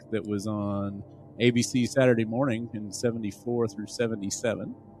remake that was on ABC Saturday morning in 74 through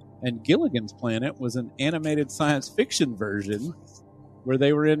 77. And Gilligan's Planet was an animated science fiction version where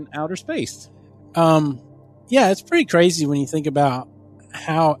they were in outer space. Yeah, it's pretty crazy when you think about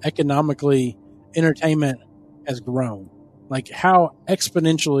how economically entertainment has grown. Like how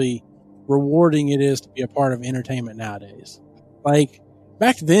exponentially rewarding it is to be a part of entertainment nowadays. Like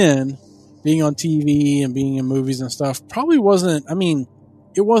back then, being on TV and being in movies and stuff probably wasn't,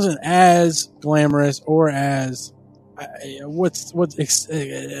 it wasn't as glamorous or as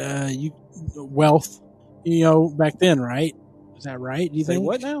wealth, back then, right? Is that right? Do you think?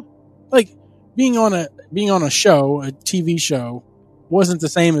 What now? Like being on a show, a TV show, wasn't the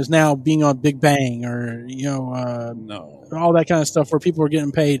same as now being on Big Bang or no, all that kind of stuff where people are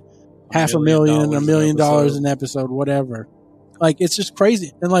getting paid $500,000, $1 million an episode, whatever. Like it's just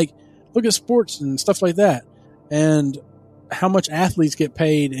crazy. And like look at sports and stuff like that, and how much athletes get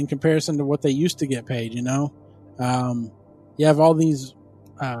paid in comparison to what they used to get paid. You have all these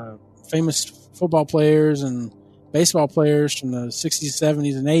famous football players and baseball players from the 60s,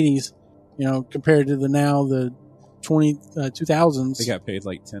 70s, and 80s, compared to the 2000s. They got paid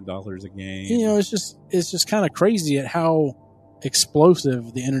like $10 a game. It's just kind of crazy at how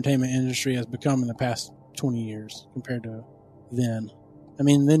explosive the entertainment industry has become in the past 20 years compared to then.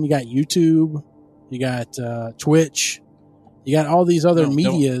 Then you got YouTube, you got Twitch, you got all these other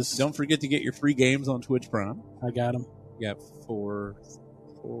medias. Don't forget to get your free games on Twitch Prime. I got them. You got 3 or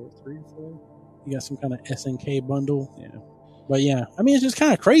 4. You got some kind of SNK bundle. Yeah. But yeah, it's just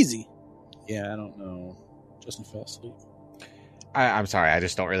kind of crazy. Yeah, I don't know. Justin fell asleep. I'm sorry, I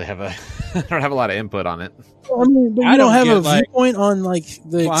just don't really have I don't have a lot of input on it. But you don't have a viewpoint on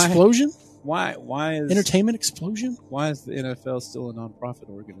the explosion? Why is entertainment explosion? Why is the NFL still a nonprofit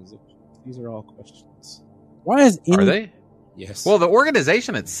organization? These are all questions. Why is Are they? Yes. Well, the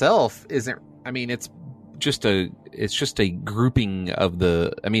organization itself isn't. It's just a grouping of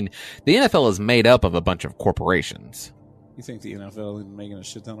the. The NFL is made up of a bunch of corporations. You think the NFL is making a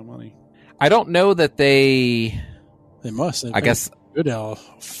shit ton of money? I don't know that they. They must. I guess Goodell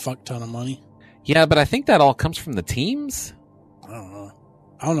a fuck ton of money. Yeah, but I think that all comes from the teams.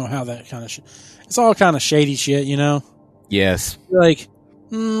 I don't know how that kind of shit. It's all kind of shady shit, Yes. Like,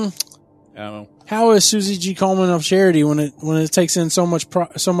 how is Susie G. Komen of charity when it takes in so much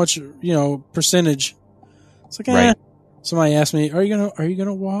percentage? It's like, right. Somebody asked me, "Are you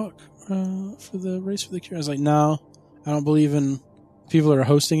gonna walk for the Race for the Cure?" I was like, "No, I don't believe in people that are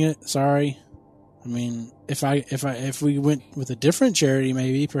hosting it. Sorry. If we went with a different charity,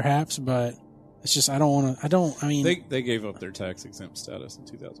 maybe perhaps, but it's just I don't want to. They gave up their tax exempt status in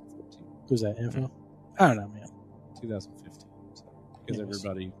 2014. Who's that info? I don't know, man. 2015, because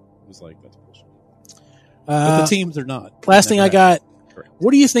everybody was like, "That's bullshit." But the teams are not. Last thing I got. Correct.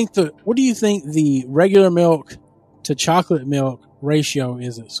 What do you think the regular milk to chocolate milk ratio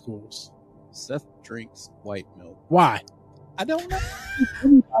is at schools? Seth drinks white milk. Why? I don't know.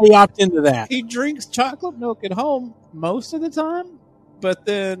 Everybody opt into that. He drinks chocolate milk at home most of the time, but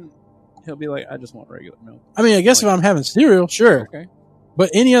then he'll be like, "I just want regular milk." I guess if I'm having cereal, sure. Okay.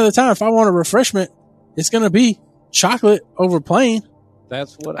 But any other time, if I want a refreshment, it's going to be chocolate over plain.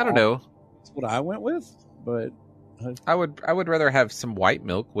 That's what I don't know. That's what I went with, but I would rather have some white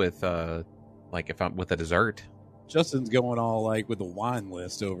milk with if I'm with a dessert. Justin's going all like with the wine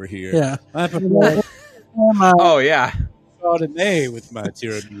list over here. Yeah. Oh yeah. Chardonnay with my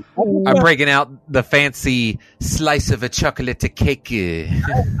tiramisu. I'm breaking out the fancy slice of a chocolate cake.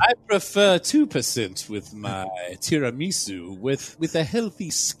 I prefer 2% with my tiramisu with a healthy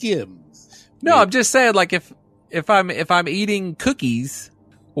skim. No, I'm just saying, like if I'm eating cookies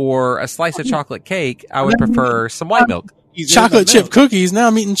or a slice of chocolate cake, I would prefer some white milk. Chocolate chip cookies. Now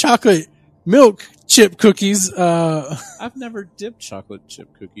I'm eating chocolate milk chip cookies. I've never dipped chocolate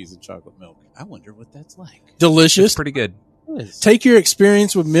chip cookies in chocolate milk. I wonder what that's like. Delicious. It's pretty good. Take your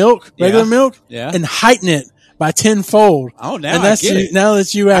experience with milk, regular milk, and heighten it by tenfold. Oh, now and that's I get it. Now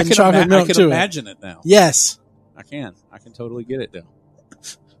that you add chocolate milk to it. I can imagine it now. Yes. I can totally get it now.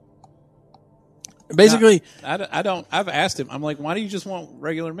 Basically, I don't. I've asked him. I'm like, why do you just want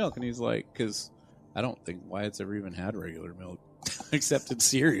regular milk? And he's like, because I don't think Wyatt's ever even had regular milk except in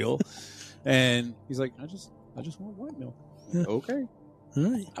cereal. And he's like, I just want white milk. Yeah. Okay,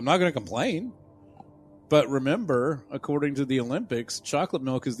 right. I'm not going to complain. But remember, according to the Olympics, chocolate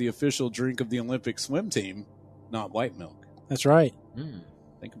milk is the official drink of the Olympic swim team, not white milk. That's right.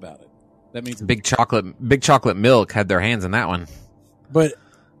 Think about it. That means Big chocolate milk had their hands in that one. But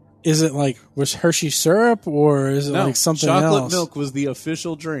is it like, was Hershey syrup or is it like something else? Chocolate milk was the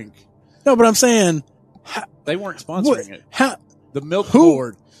official drink. No, but I'm saying they weren't sponsoring it. How the milk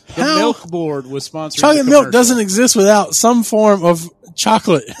board? The milk board was sponsoring. Chocolate milk doesn't exist without some form of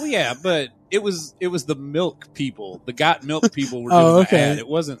chocolate. Well, yeah, but it was the milk people, the Got Milk people were doing the ad. It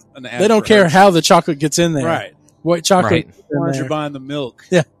wasn't an ad. They don't care how the chocolate gets in there, right? What chocolate? As long as you're buying the milk,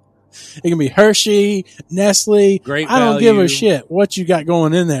 yeah. It can be Hershey, Nestle. Great I don't value. give a shit what you got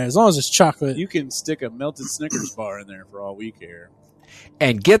going in there, as long as it's chocolate. You can stick a melted Snickers bar in there for all we care.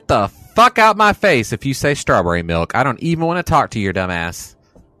 And get the fuck out my face if you say strawberry milk. I don't even want to talk to your dumb ass.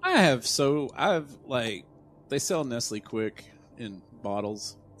 I've they sell Nestle Quick in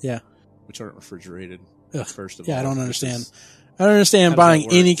bottles. Yeah. Which aren't refrigerated. Ugh. First of all. all. I don't understand. I don't understand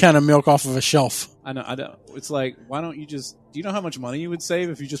buying any kind of milk off of a shelf. I know. It's like, why don't you just... Do you know how much money you would save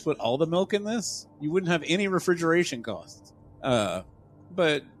if you just put all the milk in this? You wouldn't have any refrigeration costs.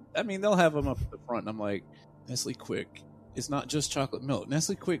 But, I mean, they'll have them up at the front, and I'm like, Nestle Quick is not just chocolate milk.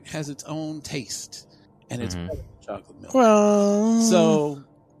 Nestle Quick has its own taste, and it's better than chocolate milk. Well... So,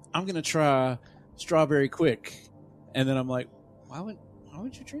 I'm going to try Strawberry Quick, and then I'm like, why would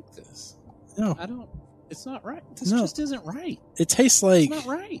you drink this? No. I don't... It's not right. This just isn't right. It tastes like... It's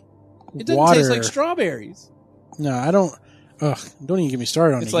not right. It doesn't taste like strawberries. No, I don't... Ugh, don't even get me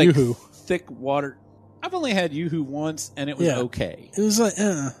started on it's the like Yoo-Hoo. Thick water. I've only had Yoo-Hoo once, and it was okay. It was like...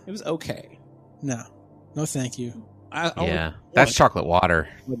 It was okay. No. No, thank you. That's chocolate water.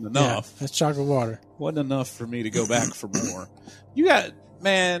 Wasn't enough. Yeah, that's chocolate water. Wasn't enough for me to go back for more. You got...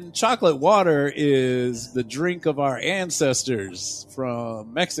 Man, chocolate water is the drink of our ancestors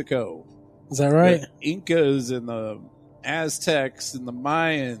from Mexico. Is that right? The Incas and the Aztecs and the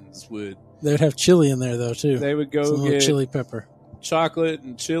Mayans would... They would have chili in there, though, too. They would go get chili pepper. Chocolate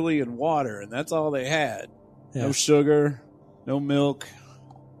and chili and water, and that's all they had. Yeah. No sugar, no milk.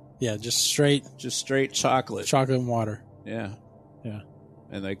 Yeah, just straight chocolate. Chocolate and water. Yeah. Yeah.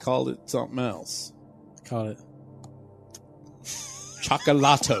 And they called it something else. They called it...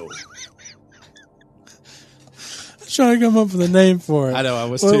 Chocolato. Trying to come up with a name for it. I know, I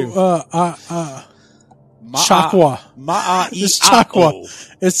was too. Chakwa. It's chakwa.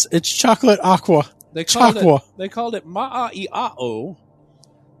 It's chocolate aqua. They called it Ma'ai'ao,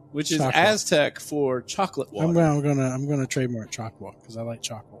 which is chakwa. Aztec for chocolate water. I'm gonna trademark chakwa because I like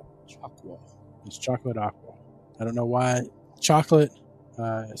chocolate. Chakwa. It's chocolate aqua. I don't know why chocolate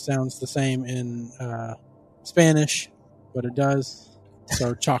sounds the same in Spanish, but it does.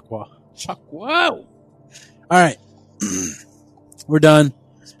 So chakwa. Chakwa. All right. We're done.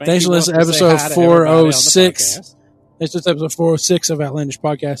 Thanks for listening to episode 406. Thanks for episode 406 of Outlandish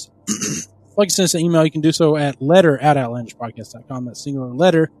Podcast. If you'd like to send us an email, you can do so at letter@outlandishpodcast.com. That's singular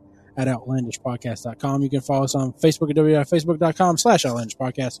letter at outlandishpodcast.com. You can follow us on Facebook at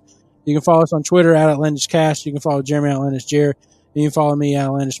www.facebook.com/outlandishpodcast. You can follow us on Twitter at outlandishcast. You can follow Jeremy Outlandish Jer. You can follow me at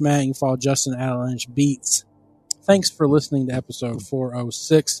Outlandish Matt. You can follow Justin at Outlandish Beats. Thanks for listening to episode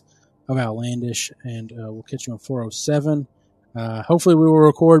 406 of Outlandish, and we'll catch you on 407. Hopefully we will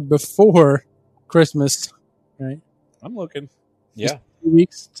record before Christmas, right? I'm looking. Yeah. 2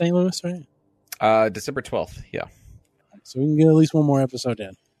 weeks, St. Louis, right? December 12th, yeah. So we can get at least one more episode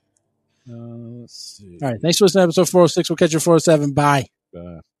in. Let's see. All right, thanks for listening to episode 406. We'll catch you 407. Bye.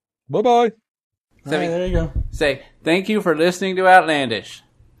 Bye-bye. All right, there you go. Say, thank you for listening to Outlandish.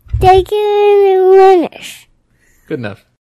 Thank you, Outlandish. Good enough.